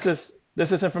this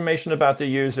is information about the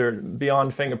user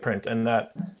beyond fingerprint, and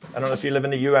that I don't know if you live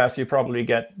in the US, you probably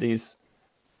get these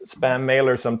spam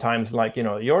mailers sometimes, like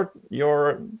your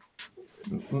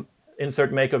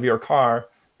insert make of your car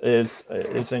is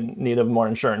in need of more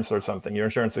insurance or something. Your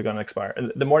insurance is going to expire.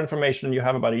 And the more information you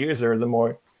have about a user, the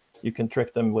more you can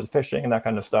trick them with phishing and that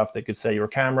kind of stuff. They could say your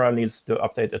camera needs to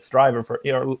update its driver for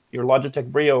your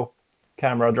Logitech Brio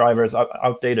camera driver is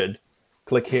outdated.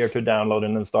 Click here to download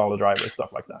and install the driver,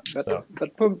 stuff like that.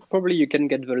 But probably you can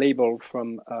get the label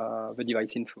from the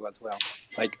device info as well.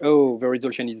 Like, oh, the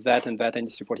resolution is that and that, and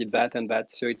it supported that and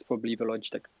that, so it's probably the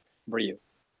Logitech Brio.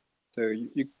 So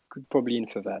you could probably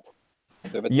infer that.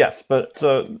 So yes, but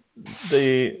the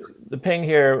ping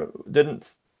here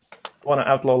didn't want to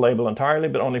outlaw label entirely,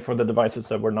 but only for the devices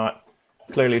that were not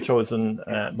clearly chosen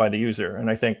by the user.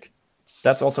 And I think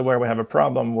that's also where we have a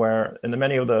problem, where in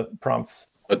many of the prompts.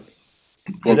 But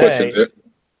one question.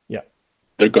 Yeah.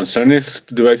 The concern is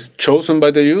the device chosen by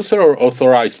the user or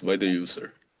authorized by the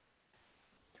user?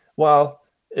 Well,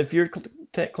 if you're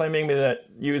claiming me that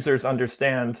users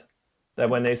understand that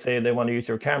when they say they want to use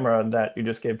your camera, that you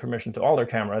just gave permission to all their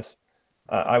cameras,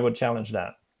 I would challenge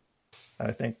that.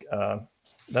 I think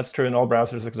that's true in all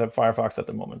browsers except Firefox at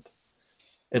the moment.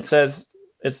 It says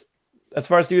it's as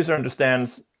far as the user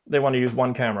understands, they want to use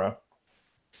one camera,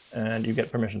 and you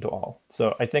get permission to all.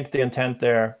 So I think the intent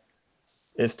there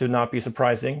is to not be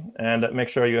surprising and make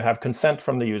sure you have consent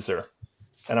from the user.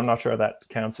 And I'm not sure that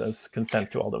counts as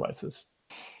consent to all devices.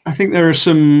 I think there are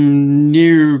some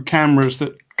new cameras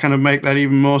that kind of make that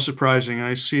even more surprising.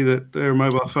 I see that there are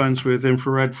mobile phones with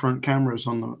infrared front cameras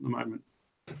on them at the moment.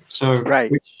 So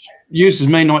which users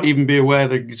may not even be aware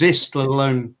they exist, let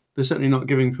alone they're certainly not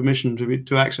giving permission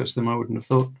to access them, I wouldn't have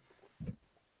thought.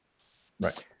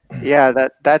 Right. Yeah,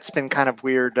 that's been kind of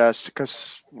weird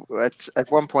because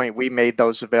at one point we made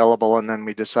those available and then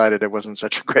we decided it wasn't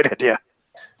such a great idea.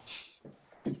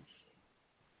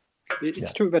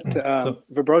 It's true that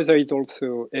the browser is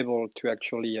also able to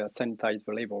actually sanitize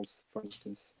the labels, for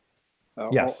instance, or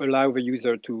allow the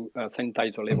user to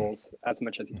sanitize the labels as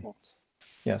much as it wants.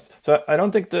 Yes. So I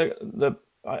don't think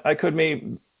I could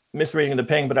be misreading the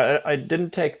ping, but I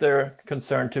didn't take their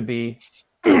concern to be.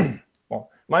 Well,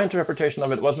 my interpretation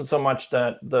of it wasn't so much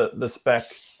that the spec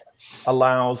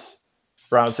allows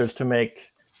browsers to make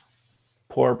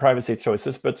poor privacy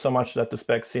choices, but so much that the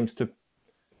spec seems to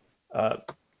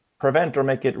prevent or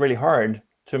make it really hard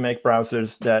to make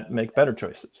browsers that make better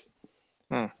choices.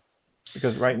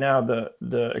 Because right now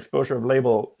the exposure of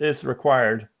label is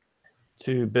required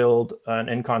to build an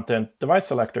in-content device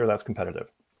selector that's competitive.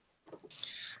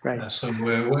 Right. So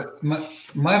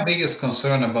my biggest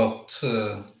concern about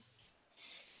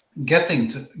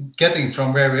getting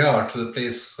from where we are to the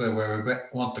place where we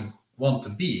want to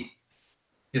be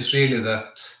is really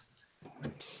that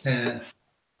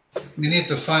we need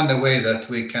to find a way that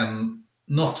we can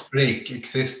not break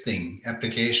existing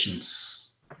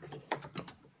applications.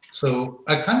 So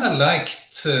I kind of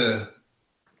liked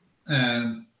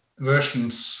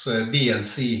versions B and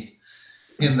C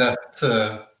in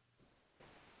that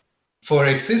for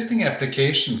existing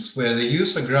applications where the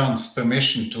user grants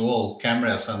permission to all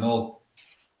cameras and all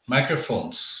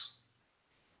microphones,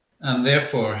 and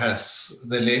therefore has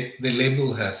the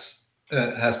label has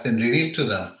been revealed to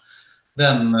them,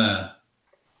 then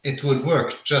it would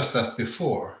work just as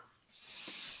before.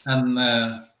 And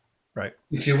right,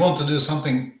 if you want to do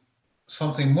something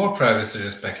more privacy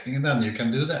respecting, then you can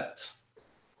do that.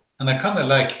 And I kind of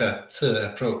like that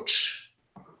approach.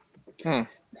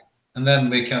 And then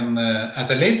we can, at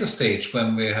a later stage,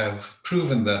 when we have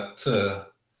proven that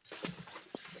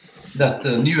that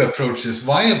the new approach is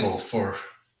viable for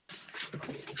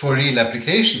real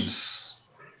applications,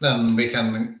 then we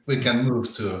can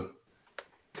move to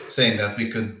saying that we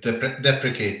could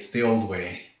deprecate the old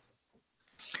way,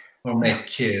 or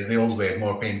make the old way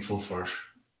more painful for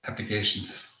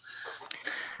applications.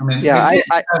 I mean, Yeah,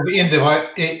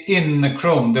 in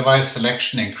Chrome, device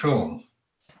selection in Chrome,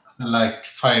 like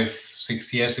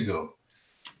 5-6 years ago.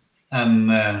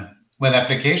 And when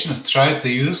applications tried to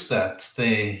use that,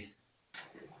 they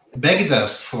begged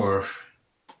us for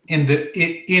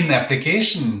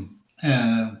in-application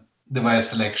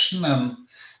device selection, and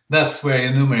that's where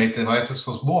enumerate devices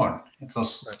was born. It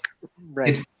was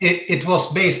right. it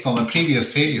was based on a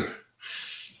previous failure.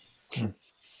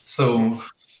 So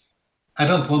I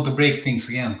don't want to break things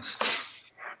again.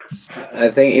 I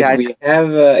think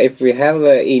if we have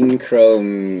the in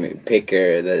Chrome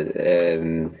picker,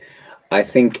 that I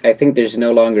think there's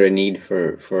no longer a need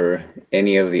for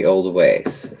any of the old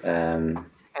ways.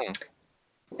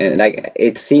 And like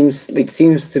it seems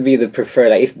to be the preferred.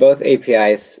 Like if both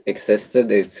APIs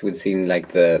existed, it would seem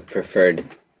like the preferred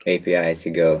API to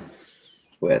go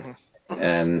with.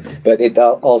 But it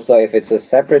also, if it's a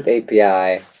separate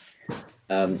API,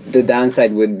 the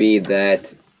downside would be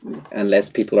that unless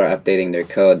people are updating their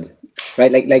code,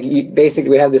 right? Basically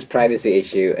we have this privacy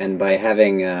issue, and by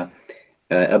having a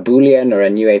Boolean or a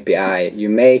new API, you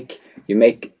make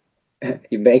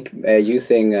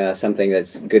using something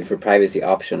that's good for privacy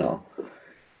optional.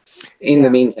 In the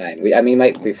meantime,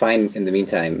 might be fine in the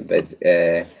meantime, but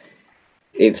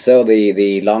if so,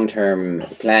 the long-term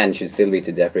plan should still be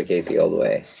to deprecate the old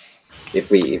way,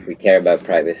 if we care about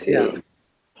privacy.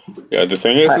 Yeah, the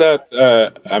thing is that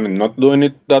not doing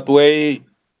it that way,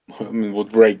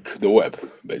 would break the web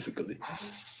basically.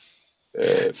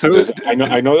 So I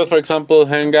know that, for example,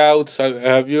 Hangouts, I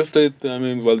have used it.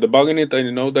 While debugging it, I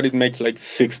know that it makes like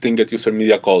 16 get user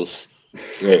media calls,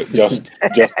 just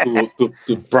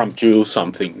to prompt you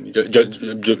something,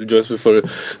 just before.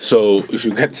 So if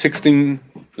you get 16,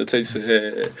 let's say,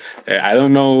 I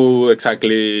don't know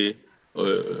exactly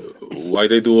why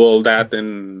they do all that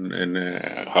and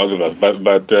how do that,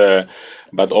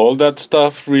 but all that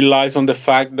stuff relies on the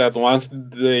fact that once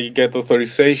they get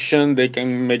authorization, they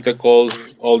can make the calls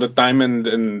all the time, and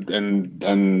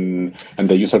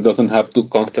the user doesn't have to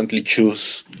constantly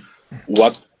choose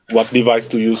what device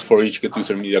to use for each get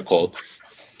user media call.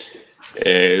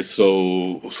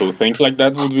 So things like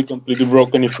that would be completely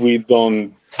broken if we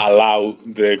don't allow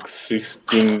the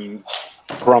existing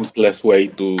promptless way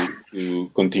to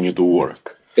continue to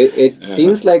work. It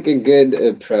seems like a good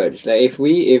approach. Like if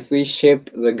we ship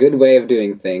the good way of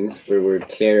doing things, where we're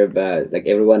clear about, like,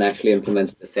 everyone actually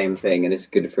implements the same thing, and it's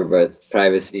good for both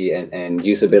privacy and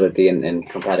usability and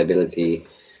compatibility.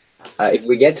 If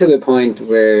we get to the point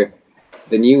where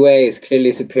the new way is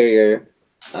clearly superior,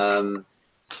 and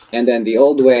then the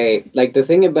old way, like, the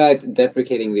thing about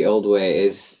deprecating the old way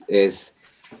is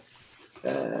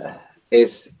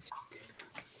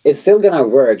it's still gonna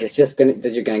work. It's just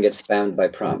that you're gonna get spammed by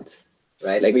prompts,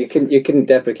 right? Like you can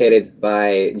deprecate it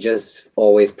by just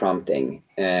always prompting.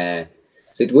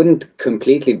 So it wouldn't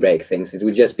completely break things. It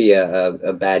would just be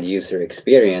a bad user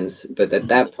experience. But at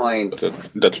that point,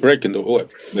 that's breaking the web,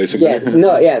 basically.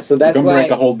 Yeah. So that's why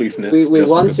break a whole business. We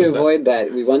want to avoid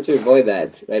that. We want to avoid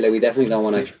that, right? Like we definitely don't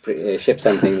want to ship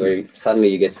something where suddenly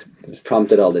you get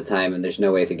prompted all the time and there's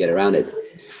no way to get around it.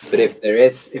 But if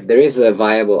there is a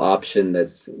viable option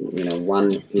that's,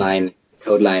 one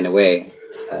code line away,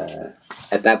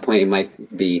 at that point it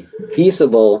might be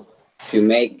feasible to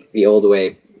make the old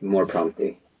way more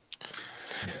promptly.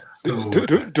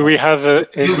 Do we have any?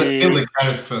 Build the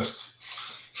carrot first.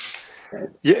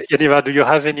 Yeah, Yaniva, do you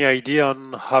have any idea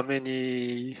on how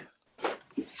many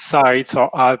sites or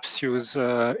apps use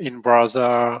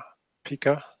in-browser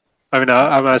picker? I'm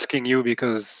asking you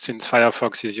because since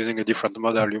Firefox is using a different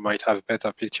model, you might have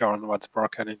better picture on what's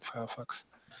broken in Firefox.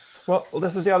 Well,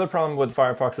 this is the other problem with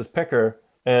Firefox's picker,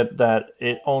 that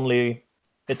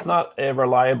it's not a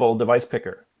reliable device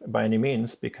picker by any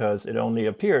means, because it only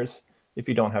appears if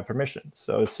you don't have permission.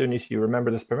 So as soon as you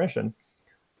remember this permission,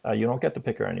 you don't get the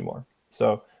picker anymore.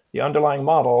 So the underlying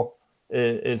model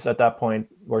is at that point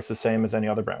works the same as any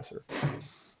other browser,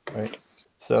 right?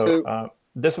 So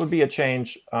this would be a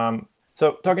change.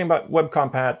 So talking about web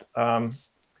compat,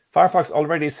 Firefox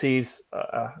already sees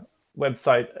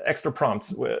website extra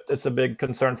prompts. It's a big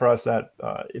concern for us that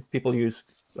if people use,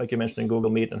 like you mentioned in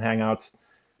Google Meet and Hangouts,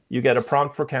 you get a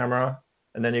prompt for camera,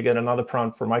 and then you get another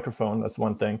prompt for microphone. That's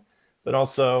one thing. But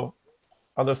also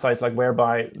other sites like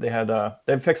Whereby,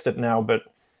 they've fixed it now, but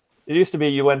it used to be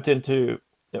you went into,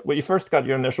 when you first got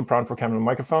your initial prompt for camera and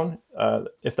microphone,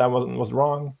 if that was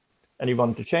wrong and you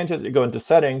wanted to change it, you go into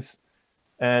settings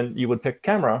and you would pick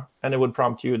camera and it would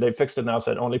prompt you. They fixed it now,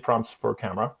 said only prompts for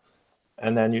camera.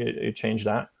 And then you change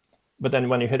that. But then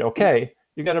when you hit OK,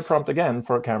 you get a prompt again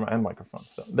for camera and microphone.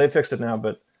 So they fixed it now,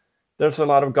 but there's a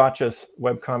lot of gotchas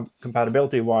web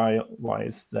compatibility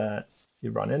wise that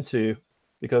you run into,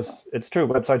 because it's true,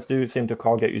 websites do seem to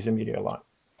call get user media a lot.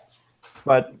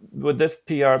 But with this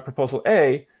PR proposal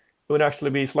A, it would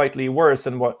actually be slightly worse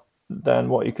than what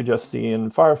you could just see in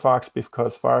Firefox,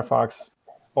 because Firefox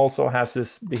also has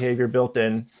this behavior built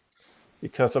in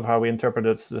because of how we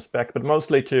interpreted the spec, but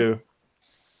mostly to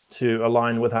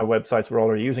align with how websites were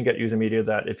already using get user media,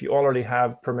 that if you already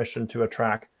have permission to a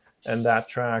track, and that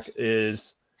track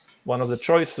is one of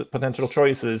the potential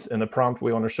choices in the prompt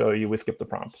we want to show you, we skip the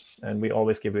prompt, and we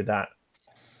always give you that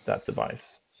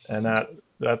device. And that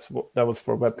was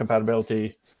for web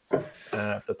compatibility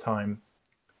at the time,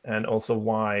 and also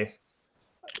why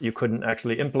you couldn't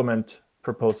actually implement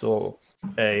proposal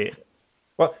A.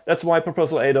 Well, that's why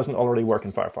proposal A doesn't already work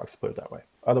in Firefox, to put it that way.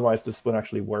 Otherwise, this would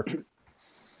actually work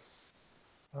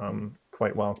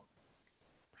quite well.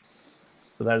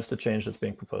 So that is the change that's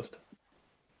being proposed.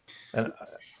 And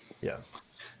yeah.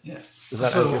 Does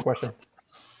that answer your question?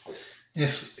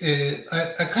 If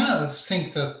I kind of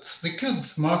think that we could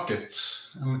market,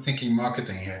 I'm thinking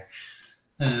marketing here,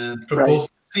 proposal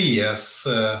C as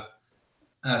a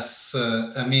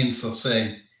means of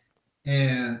saying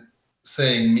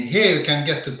here you can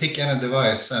get to pick any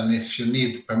device, and if you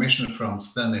need permission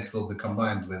prompts, then it will be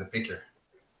combined with a picker.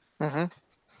 Mm-hmm.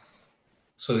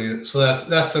 So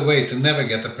that's a way to never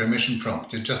get a permission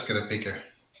prompt. You just get a picker.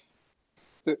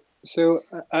 So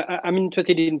I'm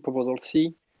interested in proposal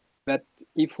C, that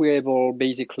if we're able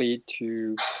basically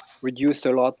to reduce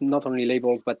a lot, not only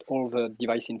labels, but all the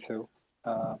device info.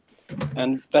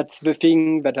 And that's the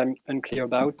thing that I'm unclear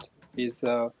about, is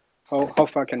how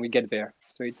far can we get there?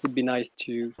 So it would be nice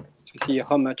to see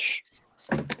how much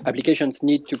applications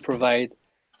need to provide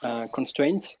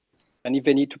constraints. And if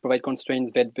they need to provide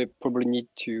constraints, that they probably need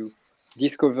to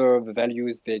discover the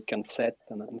values they can set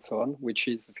and so on, which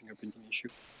is a fingerprinting issue.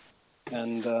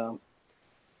 And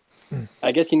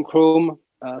I guess in Chrome,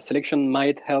 selection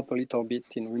might help a little bit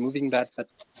in removing that, but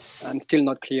I'm still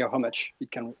not clear how much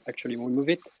it can actually remove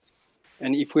it.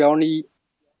 And if we are only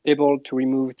able to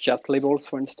remove just labels,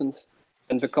 for instance,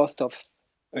 then the cost of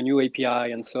a new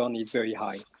API and so on is very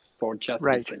high for just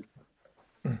this thing.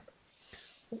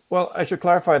 Well, I should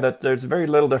clarify that there's very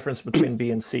little difference between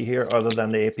B and C here, other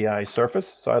than the API surface.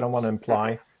 So I don't want to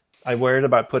imply. I worried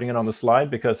about putting it on the slide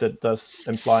because it does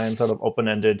imply in sort of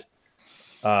open-ended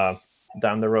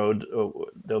down the road.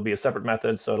 There'll be a separate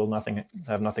method, so it'll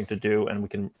have nothing to do, and we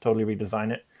can totally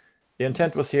redesign it. The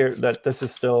intent was here that this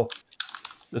is still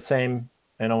the same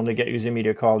and only get user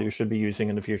media call you should be using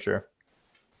in the future,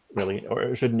 really,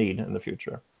 or should need in the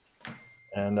future.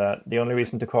 And the only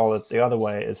reason to call it the other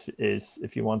way is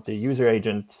if you want the user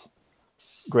agent's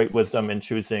great wisdom in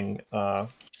choosing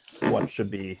what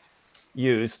should be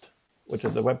used, which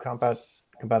is a web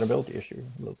compatibility issue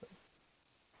a little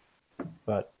bit.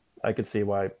 But I could see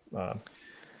why.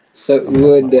 So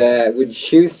would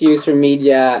choose user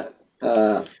media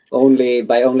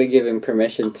only giving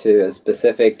permission to a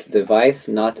specific device,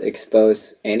 not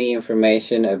expose any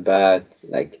information about,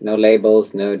 like, no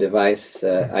labels, no device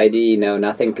ID, no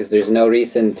nothing, because there's no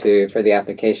reason for the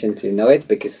application to know it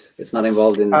because it's not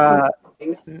involved in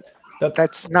things?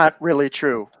 That's not really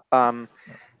true.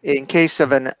 In case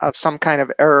of some kind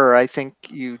of error, I think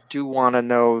you do want to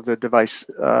know the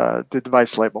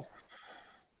device label,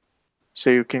 so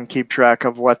you can keep track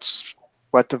of what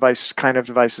kind of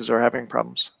devices are having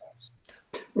problems.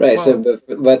 Right. Well, so,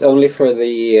 but only for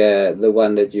the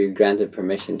one that you granted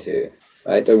permission to,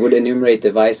 right? Or would enumerate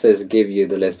devices give you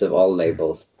the list of all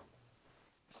labels?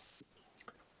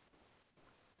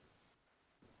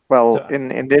 Well,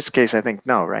 in this case, I think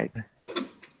no, right?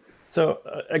 So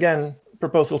again,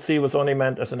 proposal C was only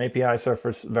meant as an API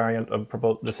surface variant of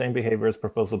the same behavior as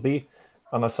proposal B,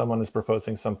 unless someone is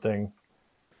proposing something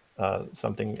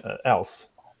else.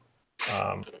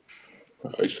 I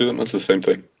assume it's the same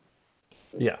thing.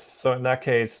 Yes. So in that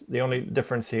case, the only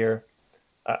difference here,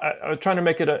 I'm trying to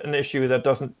make it an issue that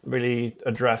doesn't really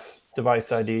address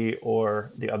device ID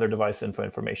or the other device info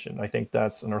information. I think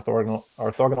that's an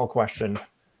orthogonal question.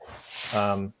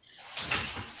 I'm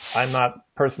not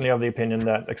personally of the opinion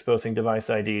that exposing device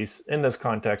IDs in this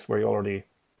context where you already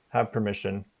have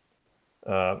permission,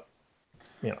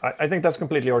 I think that's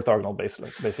completely orthogonal,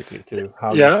 basically to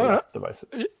how you select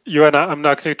devices. Joanna, I'm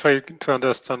actually trying to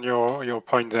understand your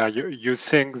point there. You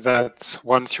think that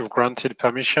once you've granted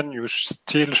permission, you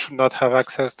still should not have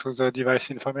access to the device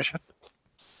information?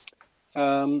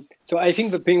 So I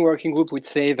think the PIN working group would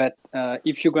say that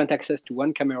if you grant access to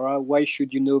one camera, why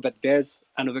should you know that there's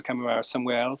another camera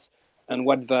somewhere else and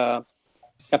what the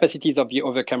capacities of the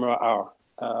other camera are?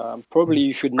 Probably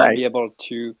you should not be able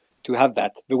to to have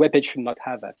that. The web page should not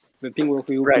have that. The ping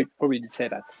worker probably did say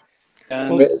that.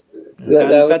 And,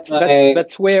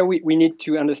 that's where we need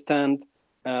to understand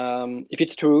if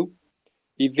it's true,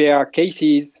 if there are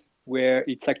cases where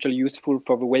it's actually useful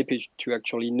for the web page to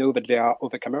actually know that there are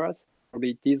other cameras.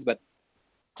 Probably it is, but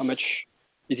how much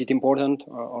is it important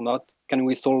or not? Can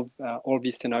we solve all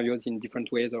these scenarios in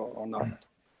different ways or not?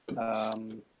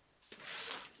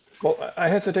 Well, I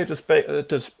hesitate to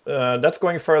that's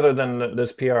going further than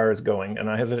this PR is going, and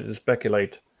I hesitate to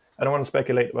speculate. I don't want to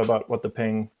speculate about what the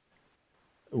ping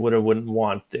would or wouldn't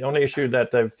want. The only issue that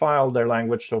they've filed their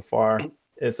language so far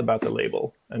is about the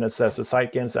label, and it says the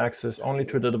site gains access only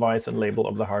to the device and label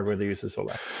of the hardware the user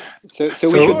selects. So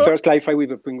we should first clarify with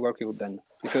the ping workload then,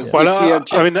 because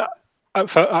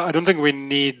I don't think we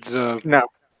need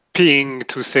ping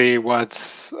to say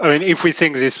what's. I mean, if we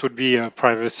think this would be a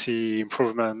privacy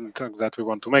improvement that we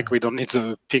want to make, we don't need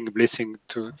the ping blessing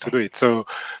to do it. So,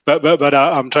 but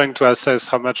I'm trying to assess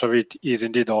how much of it is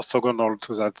indeed orthogonal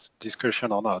to that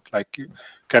discussion or not. Like,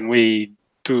 can we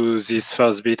do this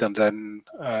first bit and then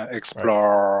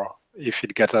explore if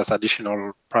it gets us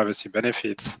additional privacy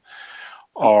benefits?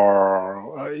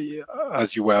 Or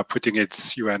as you were putting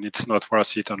it, UN, it's not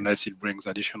worth it unless it brings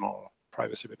additional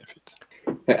privacy benefits.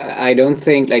 I don't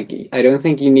think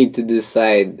you need to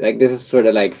decide. Like, this is sort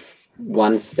of like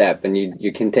one step, and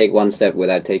you can take one step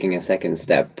without taking a second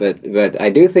step. But I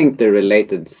do think the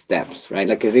related steps, right?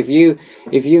 Like, because if you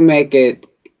make it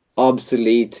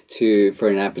obsolete for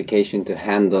an application to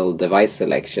handle device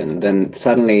selection, then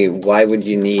suddenly why would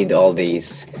you need all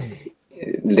these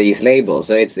labels?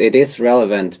 So it is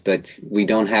relevant, but we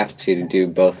don't have to do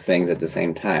both things at the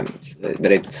same time.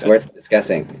 But it's worth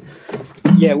discussing.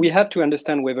 Yeah, we have to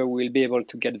understand whether we'll be able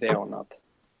to get there or not.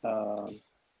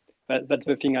 That's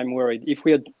the thing I'm worried. If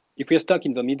we're stuck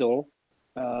in the middle,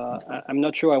 I'm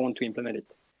not sure I want to implement it.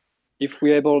 If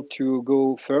we're able to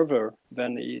go further,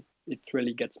 then it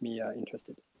really gets me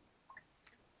interested.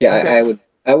 Yeah, okay.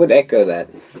 I would echo that.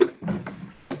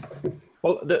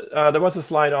 Well, there was a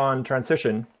slide on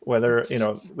transition, whether we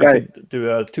could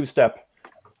do a two-step.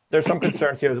 There's some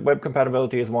concerns here. Web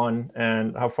compatibility is one,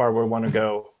 and how far we want to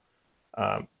go.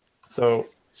 So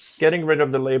getting rid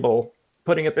of the label,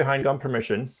 putting it behind GUM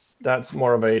permission, that's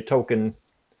more of a token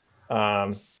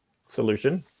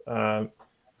solution, and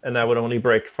that would only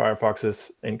break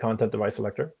Firefox's in-content device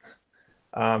selector.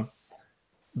 And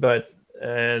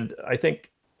I think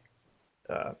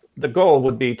the goal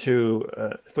would be to,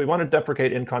 if we want to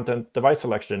deprecate in-content device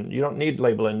selection, you don't need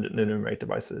label and enumerate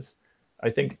devices. I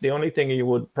think the only thing you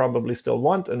would probably still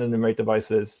want in enumerate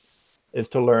devices is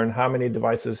to learn how many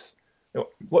devices.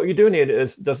 What you do need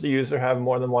is, does the user have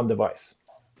more than one device,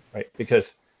 right?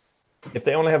 Because if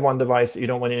they only have one device, you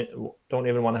don't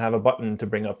even want to have a button to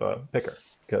bring up a picker,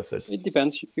 because it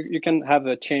depends. You can have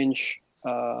a change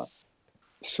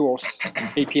source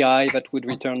API that would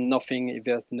return nothing if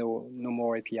there's no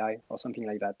more API or something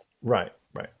like that. Right.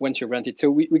 Once you rent it, so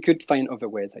we could find other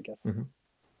ways, I guess. Mm-hmm.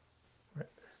 Right.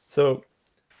 So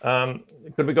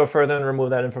could we go further and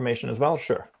remove that information as well?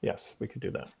 Sure. Yes, we could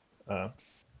do that.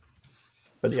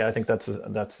 But yeah, I think that's.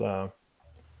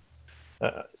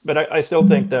 But I still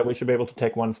think that we should be able to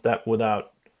take one step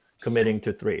without committing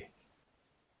to three.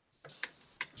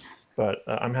 But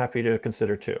I'm happy to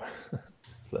consider two.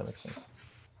 If that makes sense.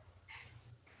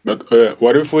 But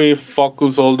what if we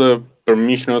focus all the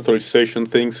permission authorization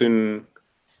things in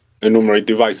enumerate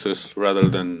devices rather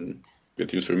than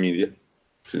get user media,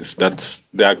 since that's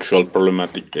the actual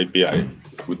problematic API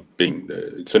with ping.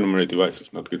 It's enumerate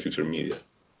devices, not get user media.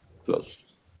 So.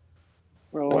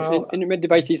 Well, enumerate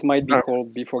devices might be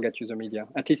called before get user media.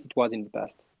 At least it was in the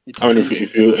past.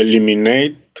 If you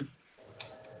eliminate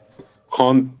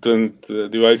content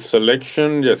device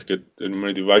selection, yes, get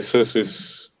enumerate devices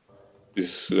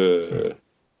is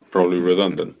probably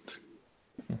redundant.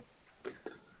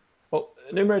 Well,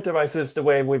 enumerate devices, the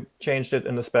way we've changed it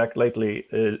in the spec lately,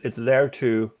 it's there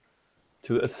to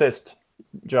assist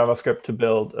JavaScript to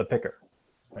build a picker.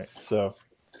 Right. So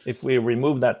if we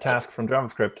remove that task from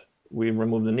JavaScript, we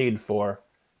remove the need for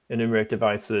enumerate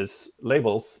devices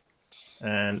labels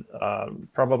and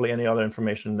probably any other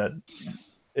information that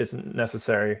isn't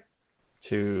necessary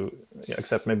to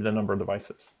accept maybe the number of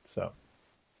devices. So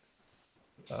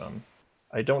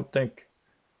I don't think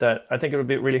that, I think it would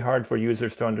be really hard for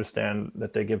users to understand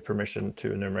that they give permission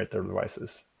to enumerate their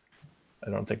devices.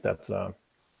 I don't think that's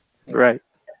right.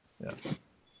 Yeah.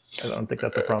 I don't think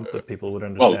that's a prompt that people would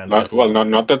understand. Not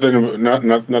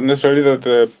necessarily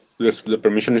that the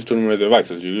permission is to enumerate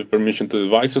devices. You give permission to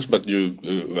devices, but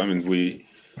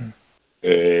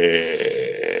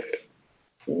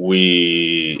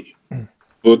we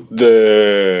But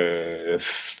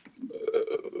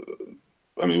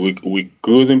I mean, we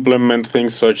could implement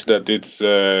things such that it's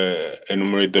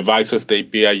enumerate devices, the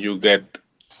API you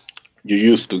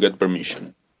use to get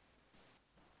permission.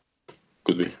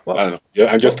 Could be. Well, I don't know.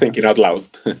 Yeah, I'm just thinking out loud.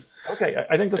 Okay,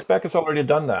 I think the spec has already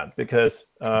done that, because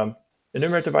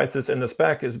enumerate devices in the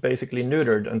spec is basically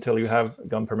neutered until you have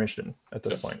GUM permission at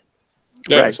this point.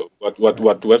 Yeah. Right. So what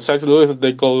websites do is that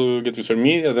they call get user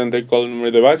media, then they call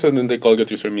enumerate device, and then they call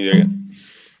get user media again.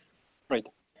 Right.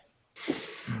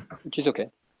 Which is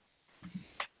okay.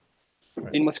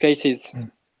 In most cases,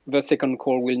 the second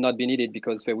call will not be needed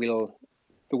because the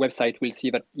website will see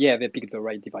that, yeah, they picked the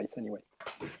right device anyway.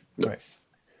 Right.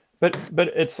 But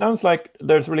it sounds like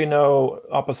there's really no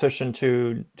opposition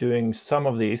to doing some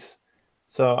of these.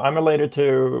 So I'm related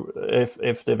to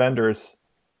if the vendors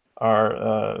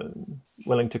are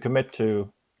willing to commit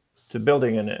to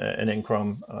building an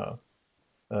in-Chrome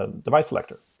device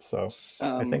selector. So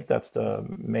I think that's the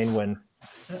main win.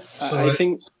 So I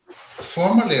think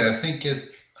formally, I think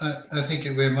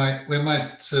we might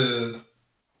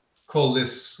call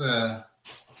this an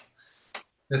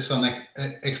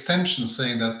extension,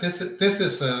 saying that this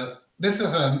is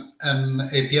an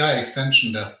API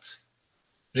extension that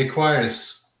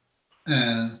requires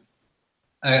an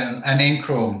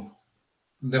in-Chrome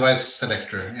device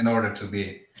selector in order to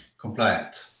be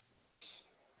compliant.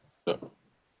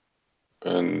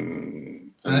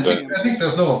 And I think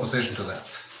there's no opposition to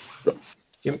that.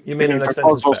 You mean an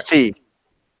extension spec? C.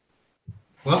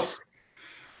 What?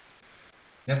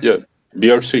 Yeah,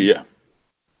 BRC, yeah.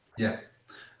 Yeah.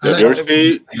 Yeah,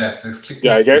 BRC,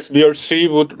 yeah, I guess BRC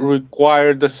would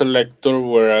require the selector,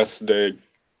 whereas the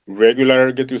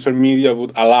regular get user media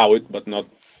would allow it, but not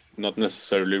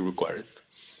necessarily require it.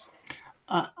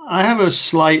 I have a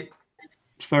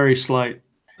very slight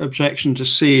objection to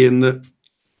C, in that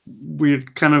we're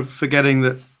kind of forgetting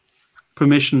that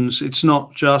permissions, it's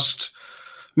not just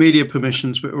media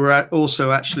permissions, but we're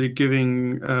also actually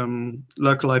giving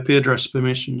local IP address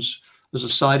permissions as a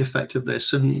side effect of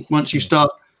this. And once you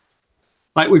start,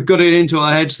 like, we've got it into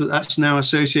our heads that that's now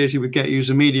associated with get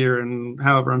user media, and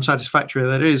however unsatisfactory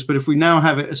that is. But if we now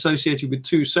have it associated with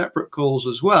two separate calls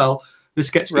as well, this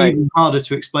gets even harder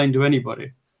to explain to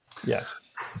anybody. Yeah.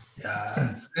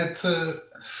 Yeah, it's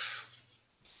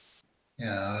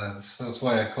that's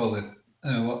why I call it.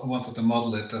 Wanted to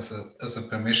model it as a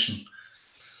permission.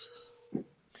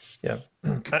 Yeah,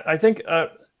 I think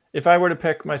if I were to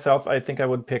pick myself, I think I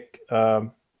would pick.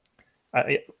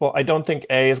 I don't think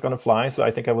A is going to fly, so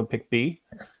I think I would pick B.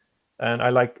 And I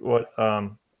like what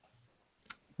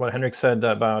Henrik said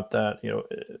about that.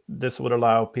 This would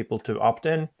allow people to opt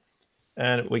in,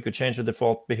 and we could change the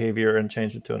default behavior and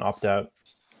change it to an opt out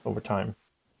over time.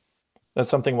 That's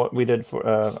something what we did for.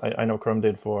 I know Chrome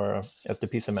did for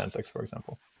SDP semantics, for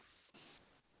example.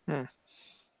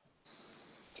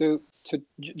 So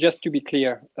just to be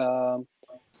clear,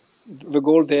 the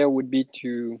goal there would be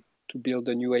to build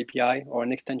a new API or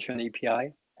an extension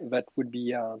API that would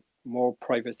be more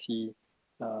privacy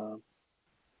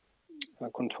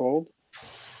controlled.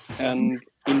 And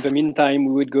in the meantime,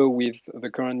 we would go with the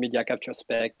current media capture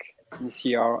spec in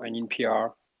CR and in PR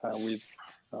with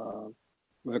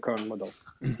the current model.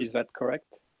 Is that correct?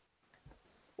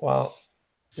 Well,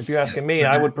 if you're asking me,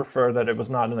 I would prefer that it was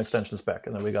not an extension spec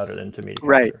and then we got it into media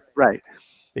capture. Right.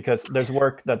 Because there's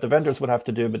work that the vendors would have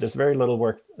to do, but there's very little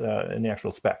work in the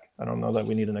actual spec. I don't know that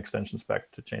we need an extension spec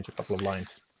to change a couple of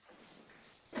lines.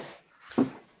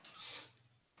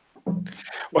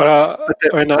 Well,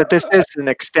 but this is an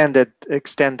extended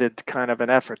kind of an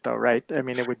effort, though, right? I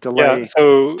mean, it would delay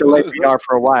PR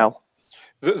for a while.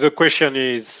 The question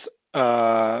is,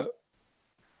 from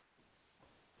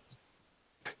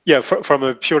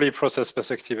a purely process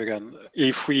perspective again,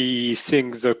 if we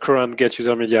think the current get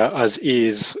user media as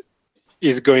is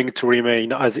going to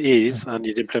remain as is and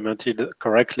is implemented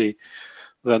correctly,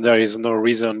 then there is no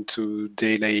reason to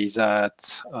delay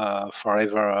that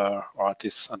forever, or at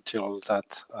least until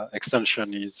that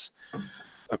extension is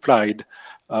applied.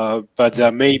 But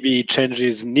there may be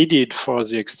changes needed for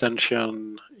the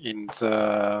extension in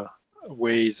the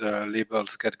way the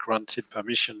labels get granted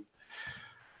permission.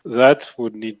 That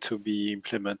would need to be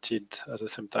implemented at the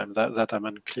same time. That I'm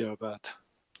unclear about.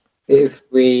 If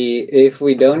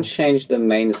we don't change the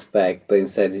main spec, but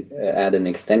instead add an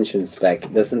extension spec,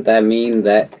 doesn't that mean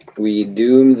that we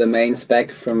doom the main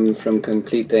spec from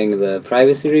completing the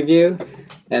privacy review?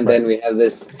 And then we have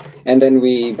this, and then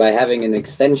we, by having an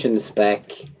extension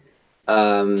spec,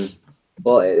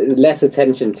 less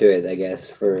attention to it, I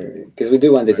guess, because we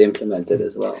do want it implemented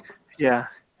as well. Yeah.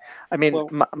 I mean,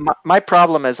 my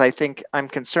problem is I think I'm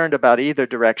concerned about either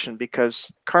direction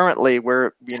because currently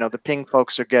the ping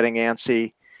folks are getting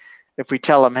antsy. If we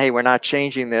tell them, hey, we're not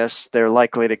changing this, they're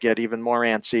likely to get even more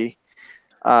antsy.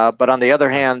 But on the other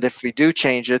hand, if we do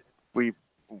change it, we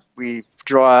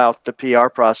draw out the PR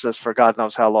process for God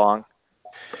knows how long.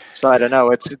 So I don't know.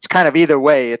 It's kind of either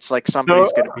way. It's like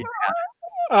somebody's going to be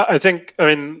mad. I think. I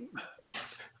mean,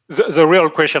 the real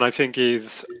question I think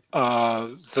is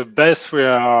the best we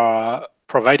are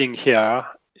providing here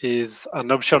is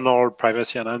an optional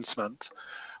privacy enhancement.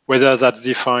 Whether that's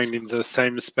defined in the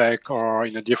same spec or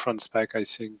in a different spec, I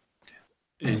think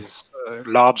is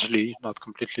largely, not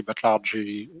completely, but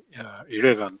largely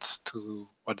irrelevant to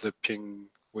what the ping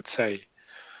would say.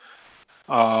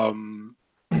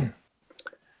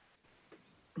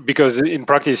 Because in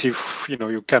practice, if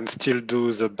you can still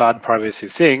do the bad privacy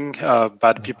thing,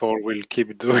 bad people will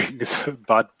keep doing the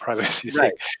bad privacy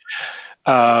thing.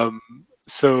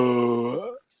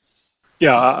 So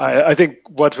yeah, I think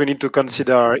what we need to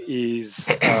consider is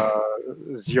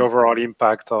the overall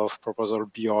impact of proposal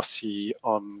B or C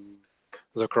on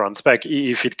the current spec.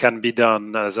 If it can be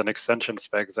done as an extension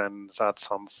spec, then that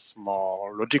sounds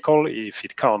more logical. If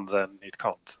it can't, then it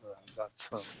can't.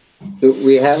 So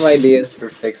we have ideas for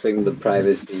fixing the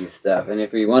privacy stuff, and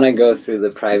if we want to go through the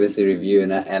privacy review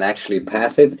and actually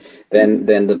pass it, then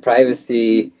the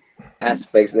privacy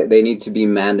aspects, they need to be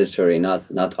mandatory, not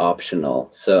optional.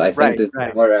 So I think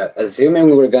we're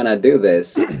assuming we're gonna do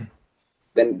this,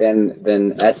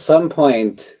 then at some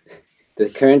point the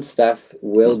current stuff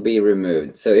will be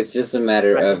removed. So it's just a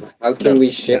matter of how can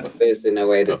we ship this in a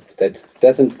way that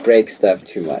doesn't break stuff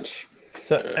too much.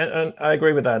 So, and I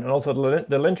agree with that. And also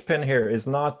the linchpin here is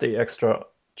not the extra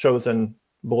chosen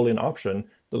Boolean option.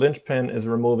 The linchpin is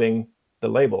removing the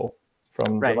label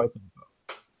from device info.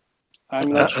 I'm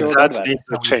not sure about that. Needs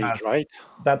to change, right?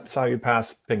 That's how you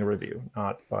pass ping review,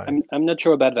 not by. I'm not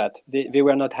sure about that. They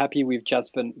were not happy with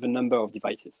just the number of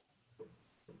devices.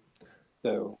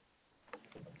 So.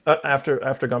 After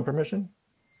GUM permission?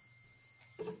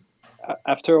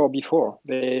 After or before.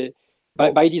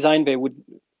 By design, they would.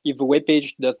 If the web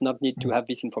page does not need to have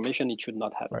this information, it should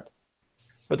not have it.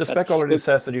 But the spec already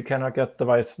says that you cannot get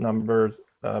device numbers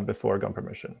before GUM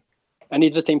permission. And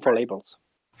it's the same for labels.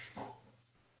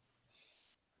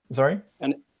 Sorry?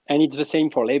 And it's the same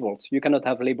for labels. You cannot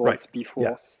have labels before.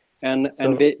 Yes. And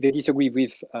they disagree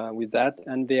with that,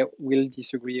 and they will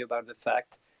disagree about the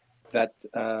fact that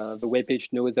the web page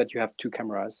knows that you have 2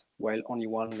 cameras, while only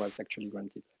one was actually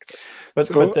granted access.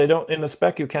 But they don't, in the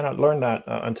spec, you cannot learn that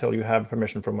until you have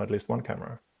permission from at least 1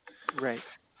 camera. Right.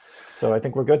 So I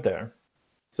think we're good there.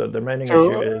 So the remaining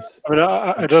issue is. I mean,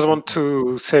 I just want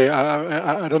to say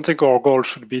I don't think our goal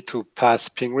should be to pass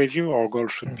ping review. Our goal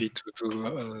should be to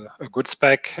do a good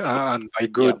spec, and by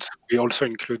good we also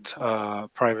include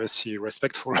privacy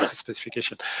respectful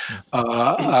specification.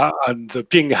 And the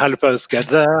ping help us get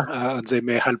there. And they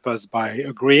may help us by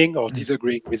agreeing or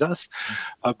disagreeing with us,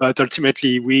 but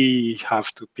ultimately we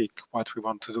have to pick what we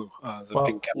want to do. The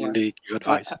ping can only give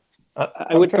advice.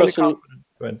 I would personally.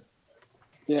 Go ahead.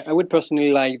 Yeah, I would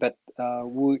personally like that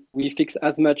we fix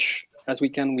as much as we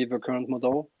can with the current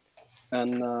model,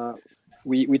 and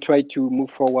we try to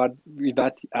move forward with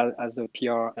that as a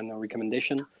PR and a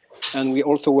recommendation. And we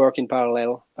also work in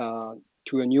parallel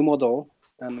to a new model,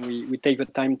 and we take the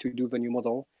time to do the new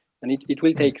model, and it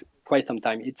will take quite some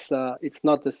time. It's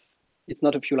not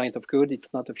a few lines of code.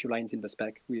 It's not a few lines in the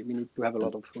spec. We need to have a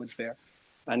lot of code there.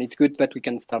 And it's good that we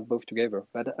can start both together.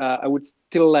 But I would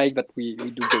still like that we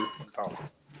do both in parallel.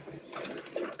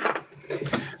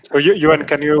 So, Yuan,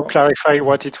 can you clarify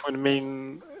what it would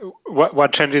mean?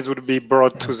 What changes would be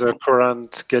brought to the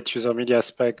current get user media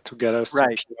spec to get us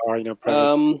to PR in a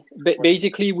privacy?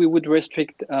 Basically, we would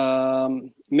restrict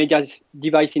media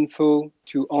device info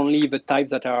to only the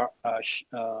types that are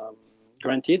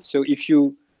granted. So if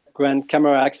you grant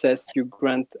camera access, you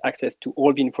grant access to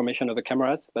all the information of the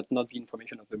cameras, but not the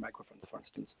information of the microphones, for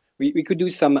instance. We could do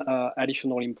some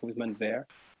additional improvement there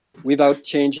without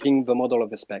changing the model of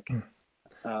the spec.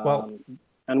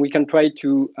 And we can try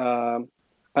to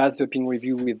pass the ping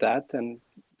review with that and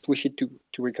push it to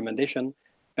recommendation.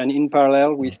 And in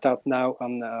parallel, we start now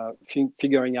on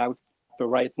figuring out the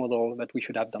right model that we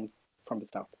should have done from the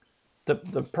start.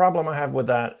 The problem I have with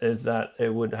that is that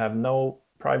it would have no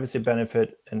privacy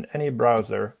benefit in any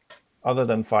browser other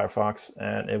than Firefox,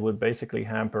 and it would basically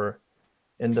hamper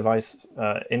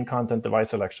in-content device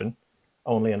selection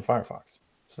only in Firefox.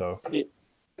 So it's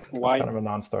kind of a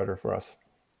non-starter for us.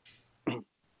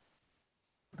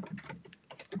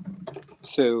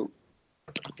 So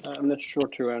I'm not sure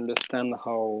to understand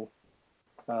how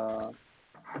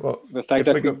Well, the fact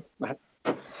that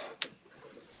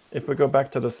if we go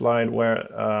back to the slide where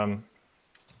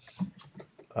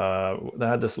they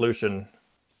had the solution,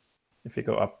 if you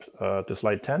go up to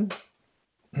slide 10.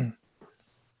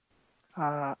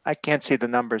 I can't see the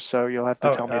numbers, so you'll have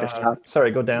to tell me to stop.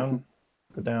 Sorry, go down.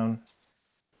 Go down.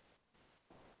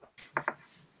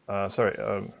 Sorry.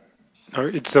 No,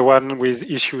 it's the one with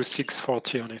issue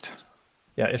 640 on it.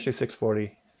 Yeah, issue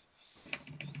 640.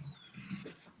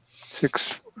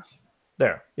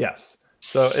 There, yes.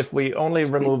 So if we only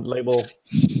removed label,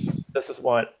 this is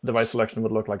what device selection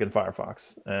would look like in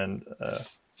Firefox, and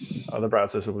other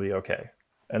browsers would be okay.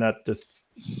 And that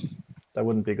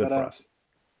wouldn't be good for us.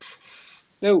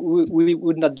 No, we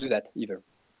would not do that either.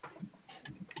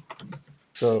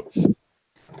 So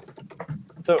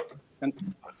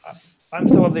I'm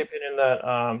still of the opinion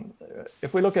that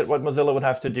if we look at what Mozilla would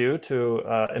have to do to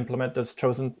implement this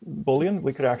chosen Boolean,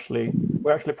 we're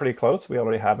actually pretty close. We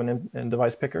already have an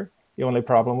in-device picker. The only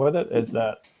problem with it is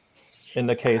that in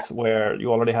the case where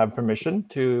you already have permission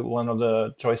to one of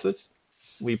the choices,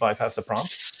 we bypass the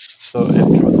prompt. So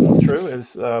if chosen true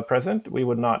is present, we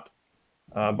would not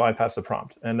bypass the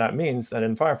prompt. And that means that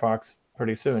in Firefox,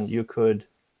 pretty soon, you could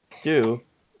do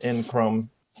in Chrome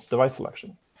device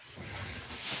selection.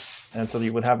 And so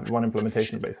you would have one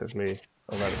implementation basically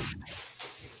already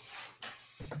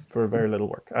for very little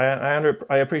work.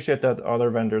 I appreciate that other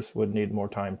vendors would need more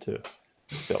time to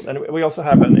build. And we also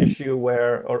have an issue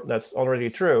where, or that's already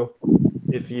true,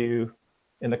 if you,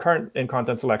 in the current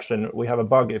in-content selection, we have a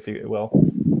bug, if you will,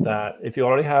 that if you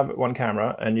already have one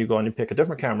camera and you go and you pick a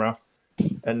different camera,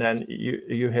 and then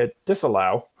you hit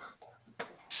disallow,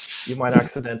 you might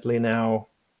accidentally now,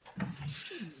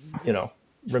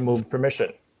 remove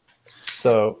permission.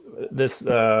 So this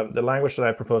the language that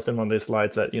I proposed in one of these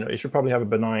slides that you should probably have a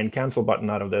benign cancel button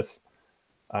out of this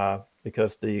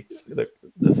because the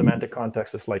semantic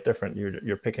context is slightly different.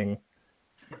 You're picking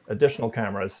additional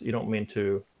cameras. You don't mean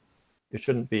to. You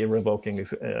shouldn't be revoking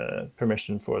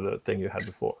permission for the thing you had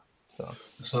before.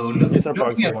 So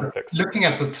looking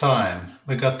at the time,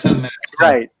 we got 10 minutes.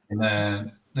 Right.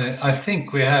 And, I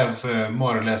think we have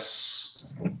more or less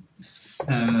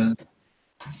a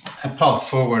path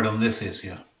forward on this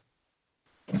issue.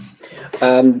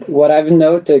 What I've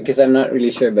noted, because I'm not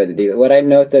really sure about the deal, what I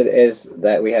noted is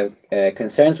that we have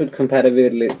concerns with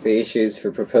compatibility issues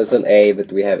for proposal A,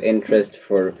 but we have interest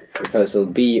for proposal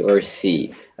B or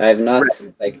C. I have not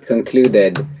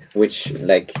concluded which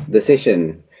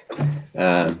decision,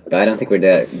 but I don't think we're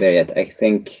there yet. I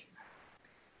think,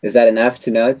 is that enough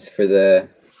to note for the?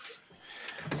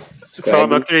 So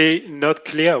I'm actually not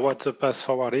clear what the path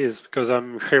forward is because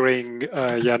I'm hearing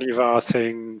Janiva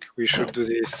saying we should do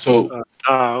this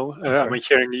now. I'm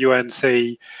hearing UN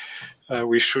say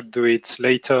we should do it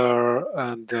later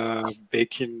and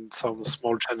bake in some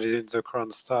small changes in the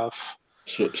current stuff.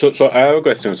 So I have a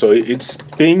question. So it's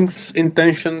Ping's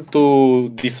intention to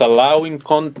disallowing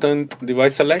content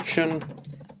device selection?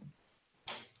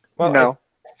 Well, no.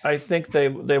 I think they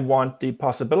want the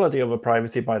possibility of a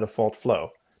privacy by default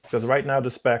flow. Because right now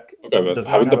the spec does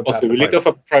having the possibility of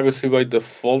a privacy by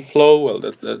default flow, well,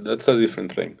 that's a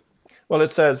different thing. Well,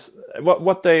 it says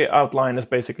what they outline is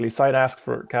basically site ask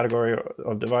for category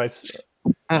of device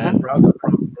and browser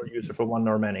prompt for user for one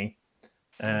or many,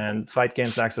 and site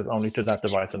gains access only to that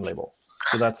device and label.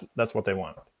 So that's what they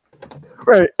want.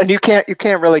 Right, and you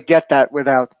can't really get that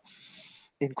without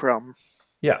in Chrome.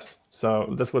 Yes,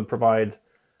 so this would provide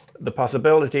the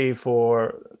possibility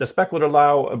for the spec would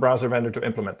allow a browser vendor to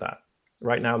implement that.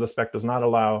 Right now, the spec does not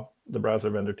allow the browser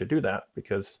vendor to do that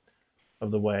because of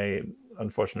the way,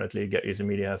 unfortunately, Get User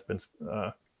Media has been.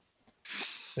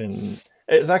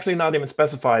 It's actually not even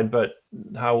specified, but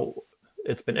how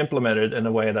it's been implemented in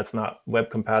a way that's not web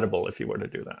compatible if you were to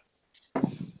do that.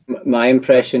 My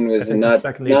impression was not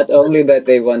only that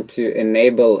they want to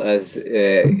enable as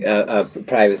a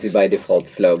privacy by default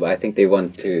flow, but I think they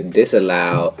want to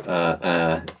disallow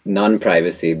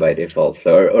non-privacy by default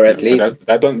flow, or at least.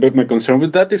 But my concern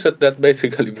with that is that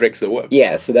basically breaks the web.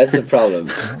 Yeah, so that's the problem.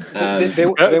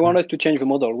 They want us to change the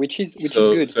model, which is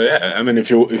good. So yeah, I mean, if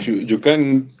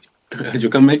you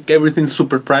can make everything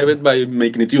super private by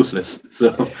making it useless.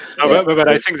 So, but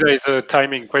I think there is a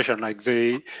timing question.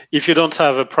 If you don't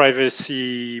have a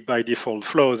privacy by default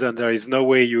flow, then there is no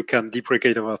way you can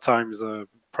deprecate over time the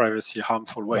privacy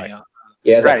harmful way. Right.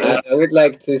 Yes, right. I would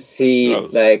like to see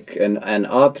an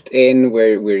opt-in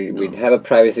where we'd have a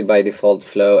privacy by default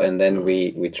flow, and then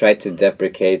we try to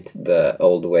deprecate the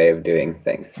old way of doing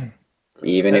things.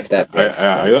 even if that works.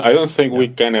 I don't think we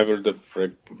can ever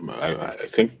deprecate. I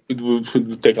think it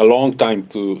would take a long time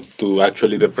to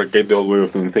actually deprecate the old way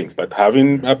of doing things. But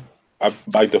having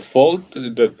by default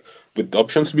that with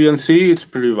options B and C, it's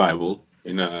pretty viable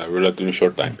in a relatively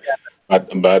short time.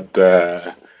 But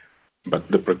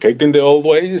deprecating the old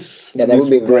ways, that would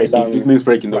be very long. It means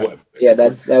breaking the web. Yeah,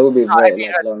 that would be very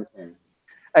long term.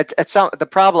 The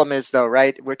problem is though,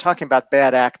 right? We're talking about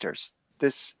bad actors.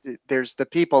 There's the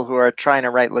people who are trying to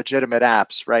write legitimate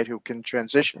apps, right? Who can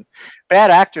transition.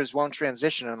 Bad actors won't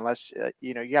transition unless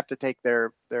you have to take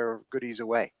their goodies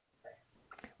away.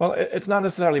 Well, it's not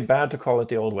necessarily bad to call it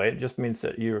the old way. It just means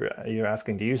that you're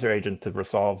asking the user agent to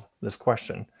resolve this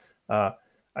question.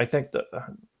 I think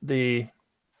the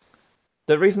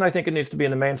reason I think it needs to be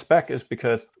in the main spec is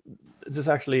because this is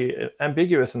actually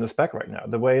ambiguous in the spec right now.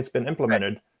 The way it's been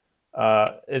implemented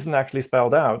isn't actually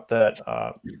spelled out. That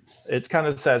it kind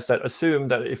of says that assume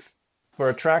that if for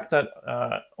a track that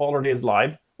already is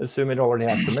live, assume it already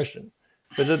has permission.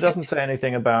 But it doesn't say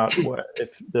anything about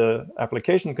if the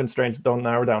application constraints don't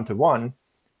narrow down to 1.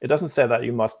 It doesn't say that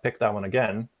you must pick that one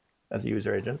again as a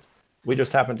user agent. We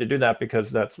just happen to do that because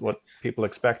that's what people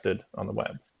expected on the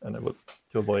web, and it would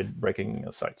to avoid breaking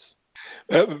sites.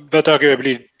 But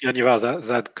arguably, Janiva,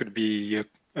 that could be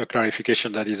a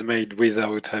clarification that is made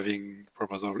without having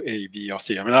proposal A, B, or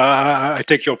C. I mean, I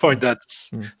take your point that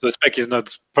the spec is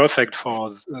not perfect for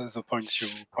the points you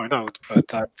point out, but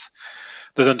that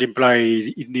doesn't imply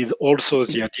it needs also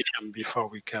the addition before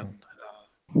we can.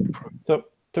 So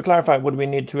to clarify, would we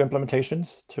need 2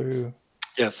 implementations to?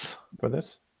 Yes. For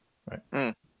this,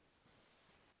 right?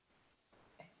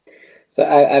 So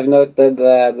I've noted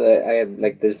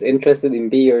that there's interest in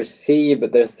B or C,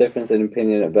 but there's difference in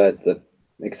opinion about the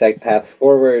exact path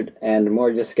forward, and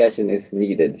more discussion is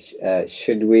needed.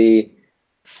 Should we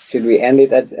end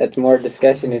it at more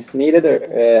discussion is needed, or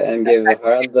and give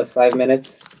Harald the 5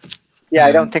 minutes? Yeah,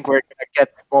 I don't think we're going to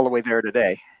get all the way there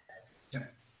today. Yeah.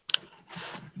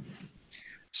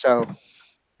 So.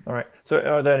 All right. So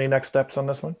are there any next steps on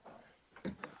this one?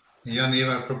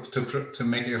 Janiva, to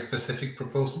make a specific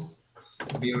proposal,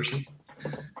 B or C?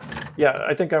 Yeah,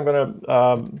 I think I'm gonna.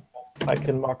 I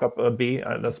can mock up a B.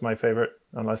 That's my favorite,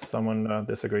 unless someone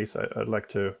disagrees. I'd like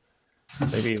to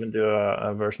maybe even do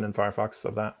a version in Firefox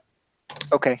of that.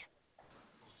 Okay.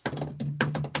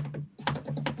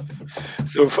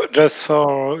 So just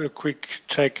for a quick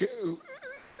check,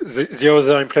 the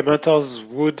other implementers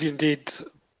would indeed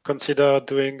consider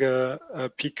doing a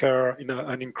picker in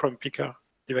an in-Chrome picker,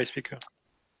 device picker.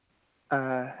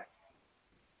 I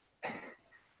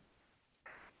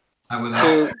would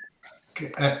have.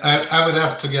 I would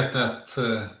have to get that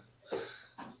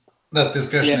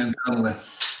discussion internally.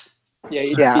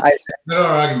 Yeah, there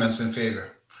are arguments in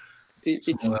favor. It's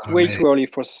way too early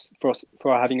for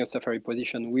having a Safari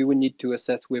position. We would need to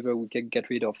assess whether we can get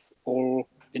rid of all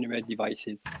internet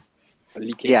devices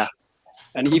leakage. Yeah.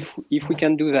 And if we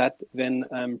can do that, then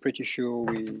I'm pretty sure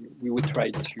we would try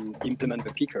to implement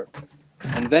the picker.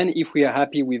 And then if we are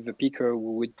happy with the picker,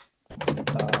 we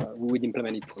would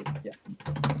implement it fully. Yeah.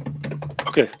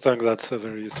 Okay, thanks. That's a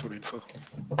very useful info.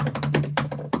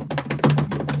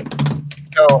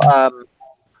 So,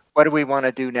 what do we want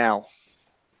to do now?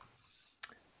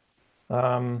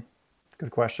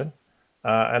 Good question.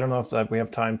 I don't know if we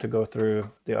have time to go through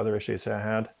the other issues I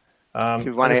had. Do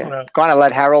you want to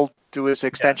let Harald do his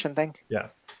extension thing? Yeah,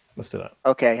 let's do that.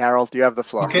 Okay, Harald, you have the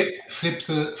floor. Okay, flip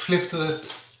to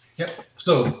it. Yep.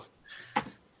 So,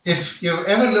 if you've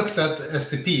ever looked at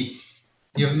SDP,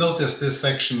 you've noticed this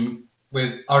section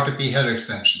with RTP header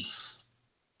extensions,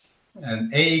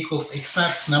 and A equals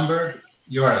xmap number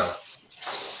URL,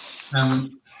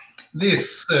 and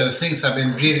these things have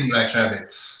been breeding like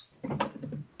rabbits.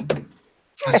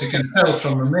 As you can tell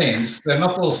from the names, they're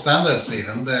not all standards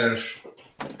even. They're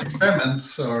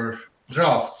experiments or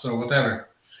drafts or whatever.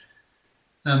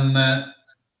 And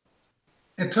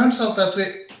it turns out that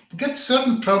we get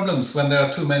certain problems when there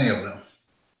are too many of them.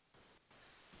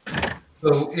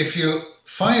 So if you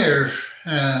fire,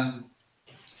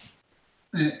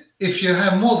 if you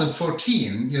have more than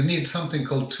 14, you need something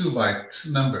called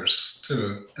 2-byte numbers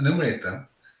to enumerate them.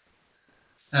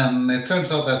 And it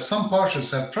turns out that some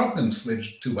parsers have problems with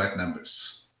 2-byte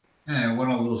numbers.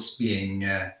 One of those being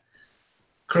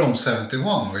Chrome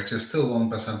 71, which is still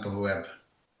 1% of the web.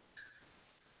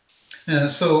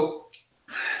 So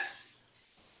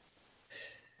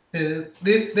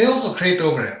they also create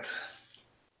overhead.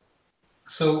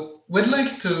 So we'd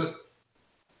like to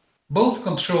both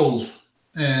control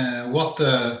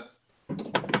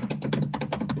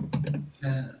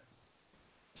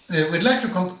we'd like to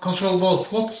control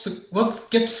both what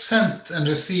gets sent and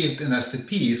received in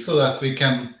SDP, so that we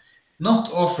can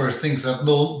not offer things that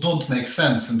don't make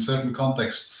sense in certain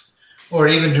contexts, or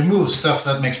even remove stuff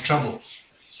that makes trouble.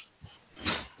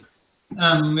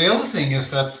 And the other thing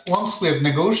is that once we have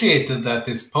negotiated that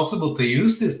it's possible to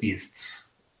use these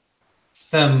beasts,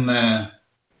 then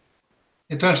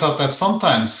it turns out that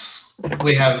sometimes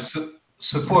we have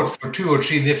support for 2 or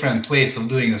 3 different ways of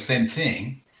doing the same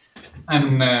thing.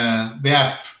 And the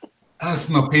app has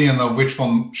an opinion of which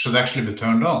one should actually be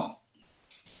turned on.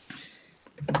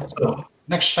 So,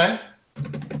 next slide.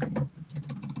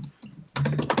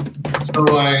 So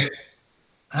I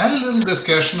had a little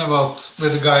discussion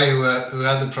with a guy who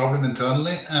had the problem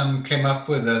internally and came up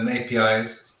with an API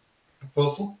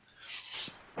proposal.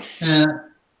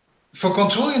 For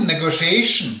controlling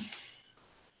negotiation,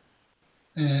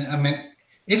 I mean,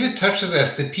 if it touches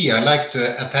SDP, I like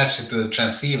to attach it to the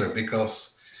transceiver,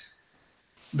 because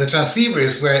the transceiver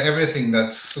is where everything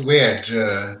that's weird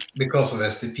because of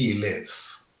SDP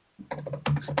lives.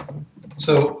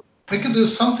 So we can do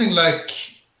something like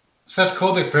set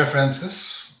codec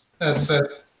preferences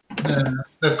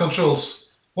that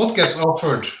controls what gets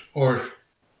offered or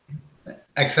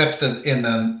accepted in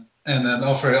an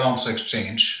offer-answer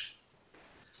exchange.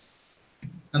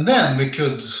 And then we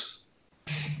could,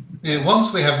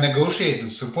 once we have negotiated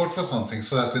support for something,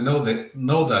 so that we know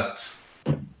that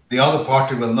the other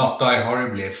party will not die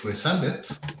horribly if we send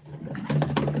it,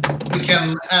 we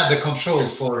can add a control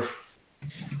for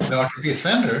the RTP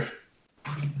sender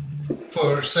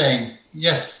for saying,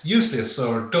 yes, use this,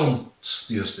 or don't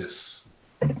use this.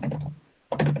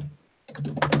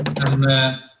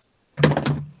 And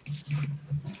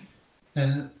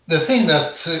the thing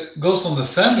that goes on the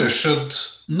sender should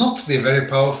not be very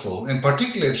powerful. In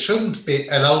particular, it shouldn't be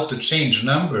allowed to change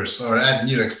numbers or add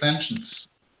new extensions.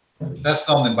 That's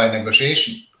done by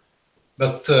negotiation.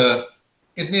 But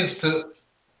it needs to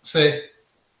say,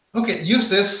 okay, use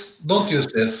this, don't use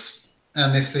this.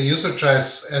 And if the user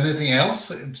tries anything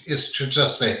else, it should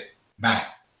just say, bang.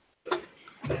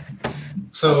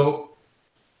 So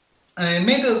I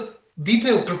made a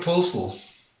detailed proposal,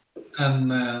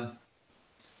 and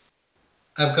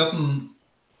I've gotten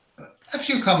a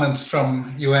few comments from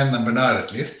UN and Bernard,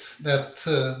 at least, that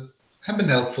have been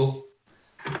helpful.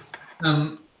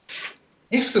 And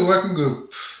if the working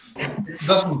group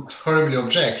doesn't horribly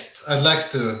object, I'd like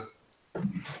to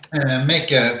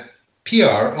make a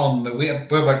PR on the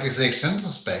WebRTC extension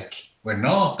spec. We're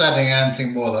not adding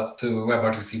anything more to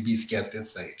WebRTC BSC at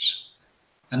this stage,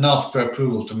 and ask for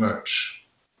approval to merge.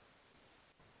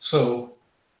 So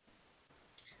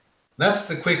that's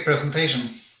the quick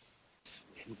presentation.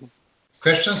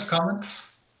 Questions,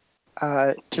 comments?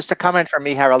 Just a comment from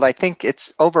me, Harold. I think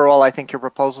overall, I think your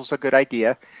proposal's a good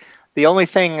idea. The only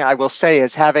thing I will say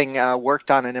is, having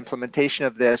worked on an implementation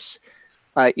of this,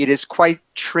 it is quite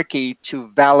tricky to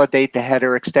validate the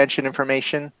header extension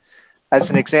information. As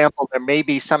an example, there may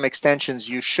be some extensions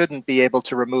you shouldn't be able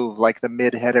to remove, like the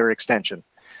mid-header extension.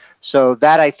 So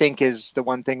that, I think, is the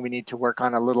one thing we need to work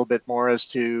on a little bit more, is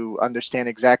to understand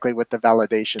exactly what the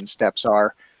validation steps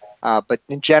are. But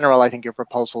in general, I think your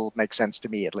proposal makes sense to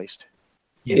me, at least.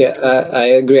 Yeah, I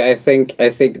agree. I think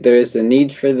there is a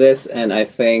need for this, and I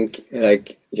think,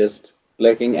 like, just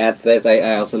looking at this,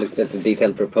 I also looked at the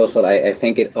detailed proposal. I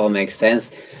think it all makes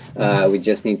sense. We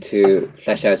just need to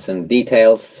flesh out some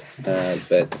details,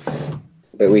 but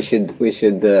we should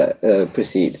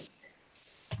proceed.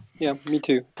 Yeah, me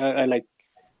too. I like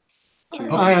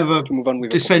I have a to move on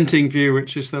with dissenting view,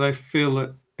 which is that I feel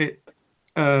that it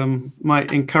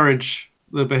might encourage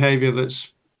the behavior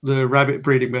that's the rabbit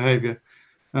breeding behavior.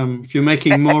 If you're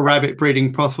making more rabbit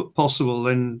breeding possible,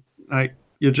 then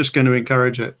you're just going to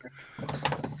encourage it.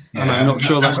 Yeah, and I'm not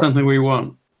sure that's something we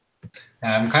want.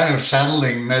 I'm kind of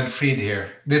channeling Ned Fried here.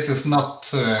 This is not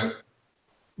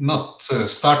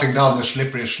starting down the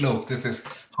slippery slope. This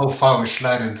is how far we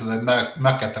slide into the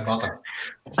muck at the bottom.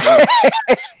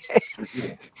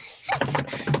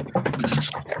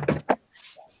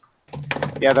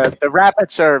 Yeah, the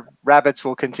rabbits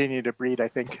will continue to breed, I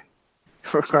think,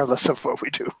 regardless of what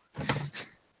we do.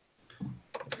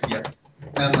 Yeah,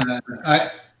 and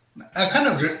I kind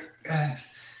of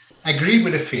agree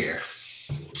with the fear.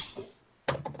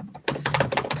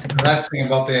 The last thing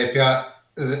about the API,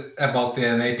 about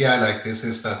an API like this,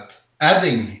 is that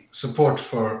adding support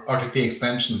for RTP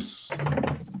extensions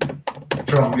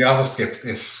from JavaScript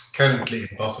is currently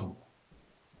impossible.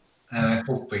 And I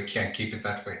hope we can keep it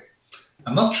that way.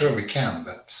 I'm not sure we can,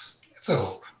 but it's a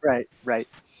hope. Right.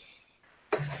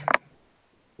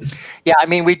 Yeah, I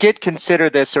mean, we did consider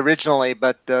this originally,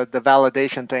 but the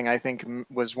validation thing, I think,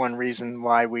 was one reason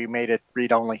why we made it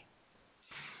read-only.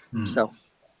 So.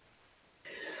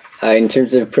 In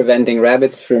terms of preventing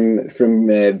rabbits from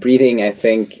breeding, I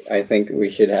think we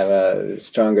should have a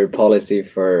stronger policy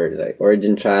for like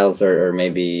origin trials, or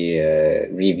maybe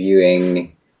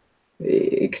reviewing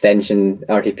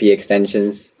RTP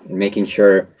extensions, and making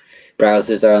sure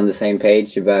browsers are on the same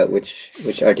page about which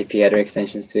RTP header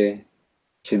extensions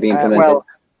should be implemented. Well,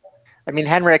 I mean,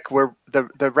 Henrik,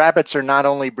 the rabbits are not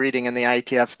only breeding in the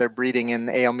IETF, they're breeding in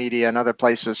AO Media and other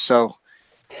places, so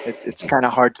it's kind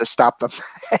of hard to stop them.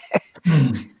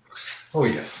 Oh,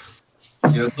 yes.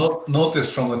 You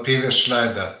noticed from the previous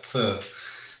slide that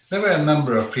there were a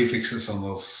number of prefixes on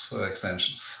those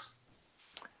extensions.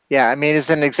 Yeah, I mean, as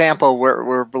an example,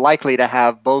 we're likely to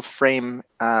have both frame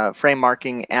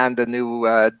marking and the new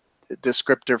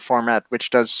descriptor format,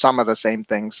 which does some of the same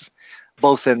things,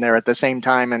 both in there at the same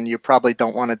time, and you probably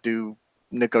don't want to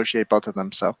negotiate both of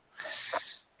them. So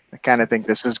I kind of think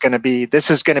this is going to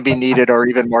be needed, or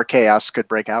even more chaos could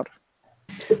break out.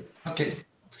 Okay,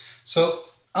 so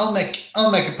I'll make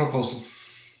a proposal,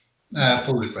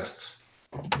 pull request.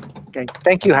 Okay,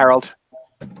 thank you, Harold.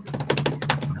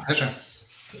 Pleasure.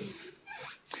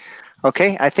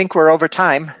 Okay, I think we're over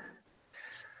time.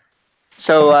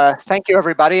 So thank you,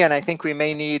 everybody, and I think we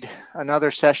may need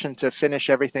another session to finish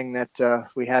everything that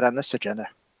we had on this agenda.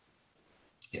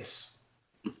 Yes.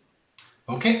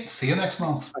 Okay, see you next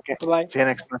month. Okay, Bye. see you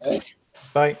next month.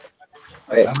 Bye.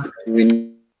 Bye.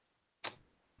 Bye.